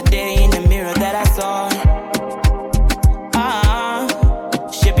fashion that today in the mirror that I saw.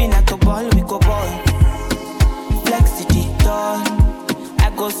 Shaping like a ball, we go ball. Flex to the door. I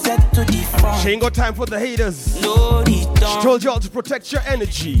go set to the front. She ain't got time for the haters. No, she told y'all to protect your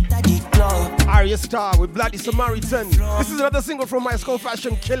energy. Arya Star with Bloody Samaritan. This is another single from my Skull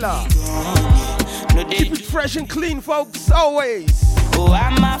Fashion Killer. Keep it fresh and clean, folks, always. Oh,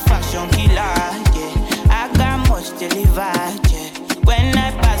 I'm a fashion killer, yeah. I got much to live, yeah. When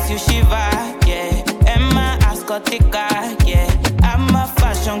I pass you, shiver, yeah. And my ass got thicker, yeah. I'm a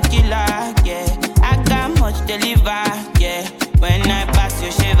fashion killer, yeah. I got much to live, yeah. When I pass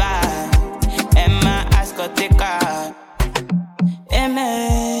you, shiver. And my ass got thicker.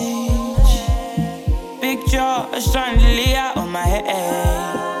 Image. Picture a chandelier on my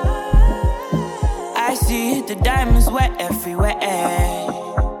head. I see the diamonds wet everywhere.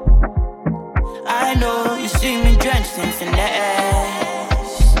 I know you see me drenched in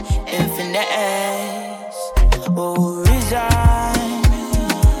finesse, in finesse. Oh, resign.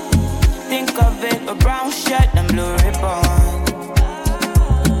 Think of it, a brown shirt and blue ribbon.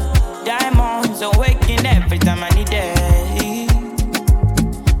 Diamonds are waking every time I need it.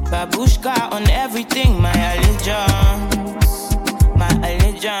 babushka on everything, my allegiance, my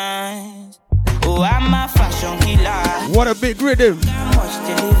allegiance. Oh, I'm a fashion killer. What a big rhythm.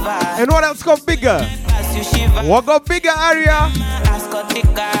 And what else got bigger? What got bigger, Aria?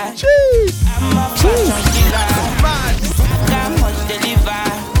 Jeez. I'm a fashion killer. Got much deliver.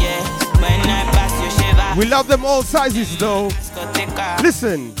 Yeah, when I pass your shiver. We love them all sizes though.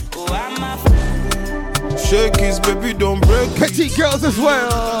 Listen. Shake his baby, don't break it. Petite girls as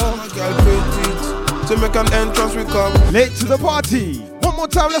well. Girl, petite. To make an entrance, we come late to the party. One more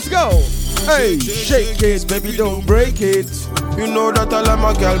time, let's go. Hey, shake it, baby, don't break it. You know that I like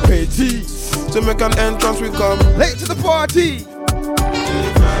my girl petite. To make an entrance, we come late to the party.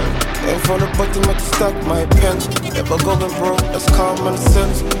 And from the bottom, I stack my pens. Never going broke, that's common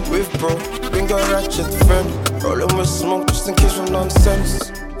sense. With bro, bring a ratchet friend. Rolling with smoke just in case of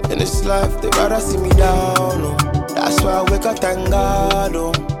nonsense. In this life, they rather see me down, oh. That's why I wake up, thank God,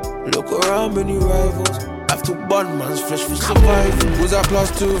 oh. Look around, many rivals. Have to burn man's flesh for survival. Who's that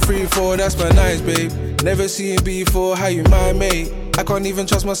plus 2, 3, 4? That's my nice, babe. Never seen before, how you my mate. I can't even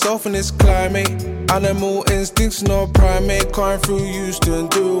trust myself in this climate. Animal instincts, no primate. Crying through Houston,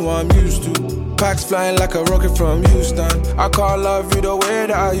 do what I'm used to. Packs flying like a rocket from Houston. I can't love you the way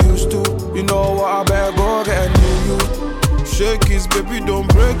that I used to. You know what, I better go get a new you. Shake it, baby, don't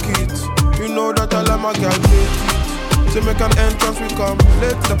break it. You know that I like my girl petite. To make an entrance, we come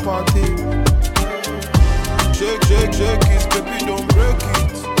late to the party. Shake, shake, shake it, baby, don't break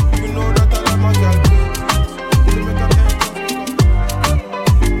it. You know that I like my girl petite. To make an entrance, we come.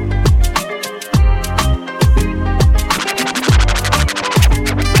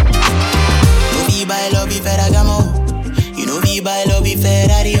 No be by love, be Ferragamo. You know be by love, be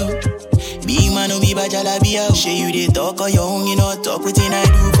Ferrari. Big man, no be by Jalabia. Shey you dey talk on your own, you know talk wetin I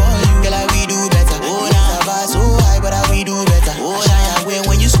do for you. Girl, we do better. Oh, nah, bar so high, but we do better. Oh, nah,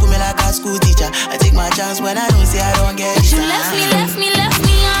 when you school me like a school teacher. I take my chance when I don't say I don't get it. But you left me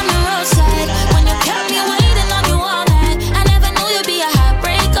on the roadside. When you kept me waiting on you all night. I never knew you'd be a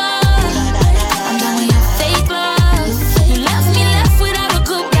heartbreaker. I'm done with your fake love. You left me without a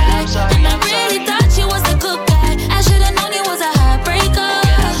good guy. And I really thought you was a good guy. I should've known you was a heartbreaker.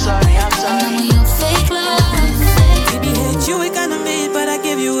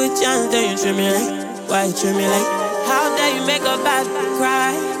 You a chance, then you treat me like, why you treat me like? How dare you make a bad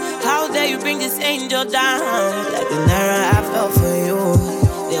cry? How dare you bring this angel down? Like the night I fell for you,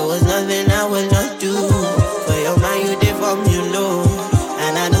 there was nothing I would not do. For your mind you did from you know,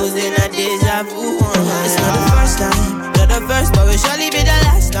 and I know it's not deja vu. It's not the first time, not the first, but will surely be the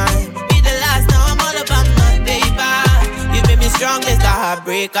last time. Be the last, now I'm all about my paper. You made me strong, it's the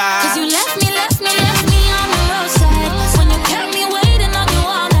heartbreaker. Cause you left me on the roadside. When you kept me waiting on you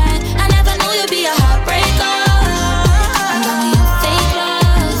all night. I never knew you'd be a heartbreaker. I'm done with your fake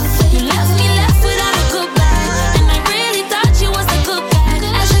love. You left me without a good guy. And I really thought you was a good guy.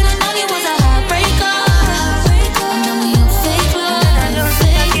 I should've known you was a heartbreaker. I'm done with your fake love.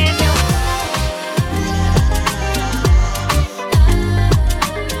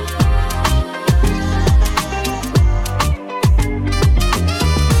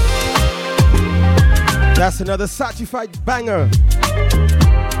 That's another certified banger.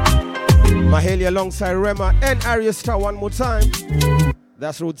 Mahalia alongside Rema and Arya Star one more time.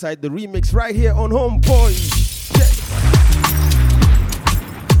 That's Roadside, the remix right here on Homeboy. Yeah.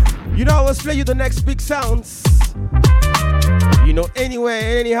 You know, I always play you the next big sounds. You know, anywhere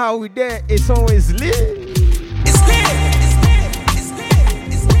and anyhow we there, it's always lit. It's lit.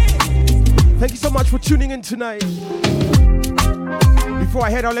 Thank you so much for tuning in tonight. Before I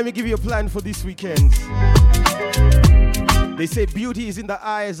head out, let me give you a plan for this weekend. They say beauty is in the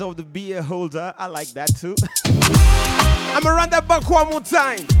eyes of the beer holder. I like that too. I'm gonna run that back one more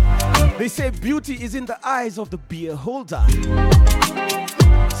time. They say beauty is in the eyes of the beer holder.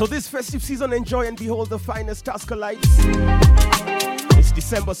 So this festive season, enjoy and behold the finest Tusker lights. It's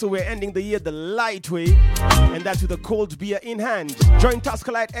December, so we're ending the year the light way, and that's with a cold beer in hand. Join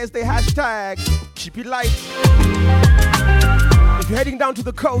Tusker Light as they hashtag keep it light. If you're heading down to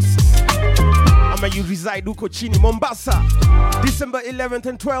the coast, you reside Ukochini, Mombasa, December 11th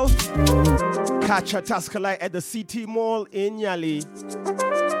and 12th, catch a Tusker Light at the CT Mall in Nyali.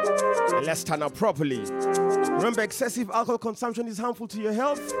 And let's turn up properly. Remember, excessive alcohol consumption is harmful to your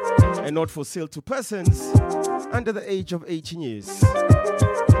health and not for sale to persons under the age of 18 years.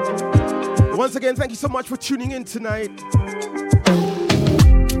 Once again, thank you so much for tuning in tonight.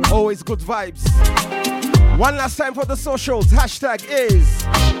 Always good vibes. One last time for the socials. Hashtag is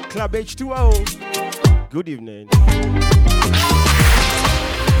Club H2O. Good evening.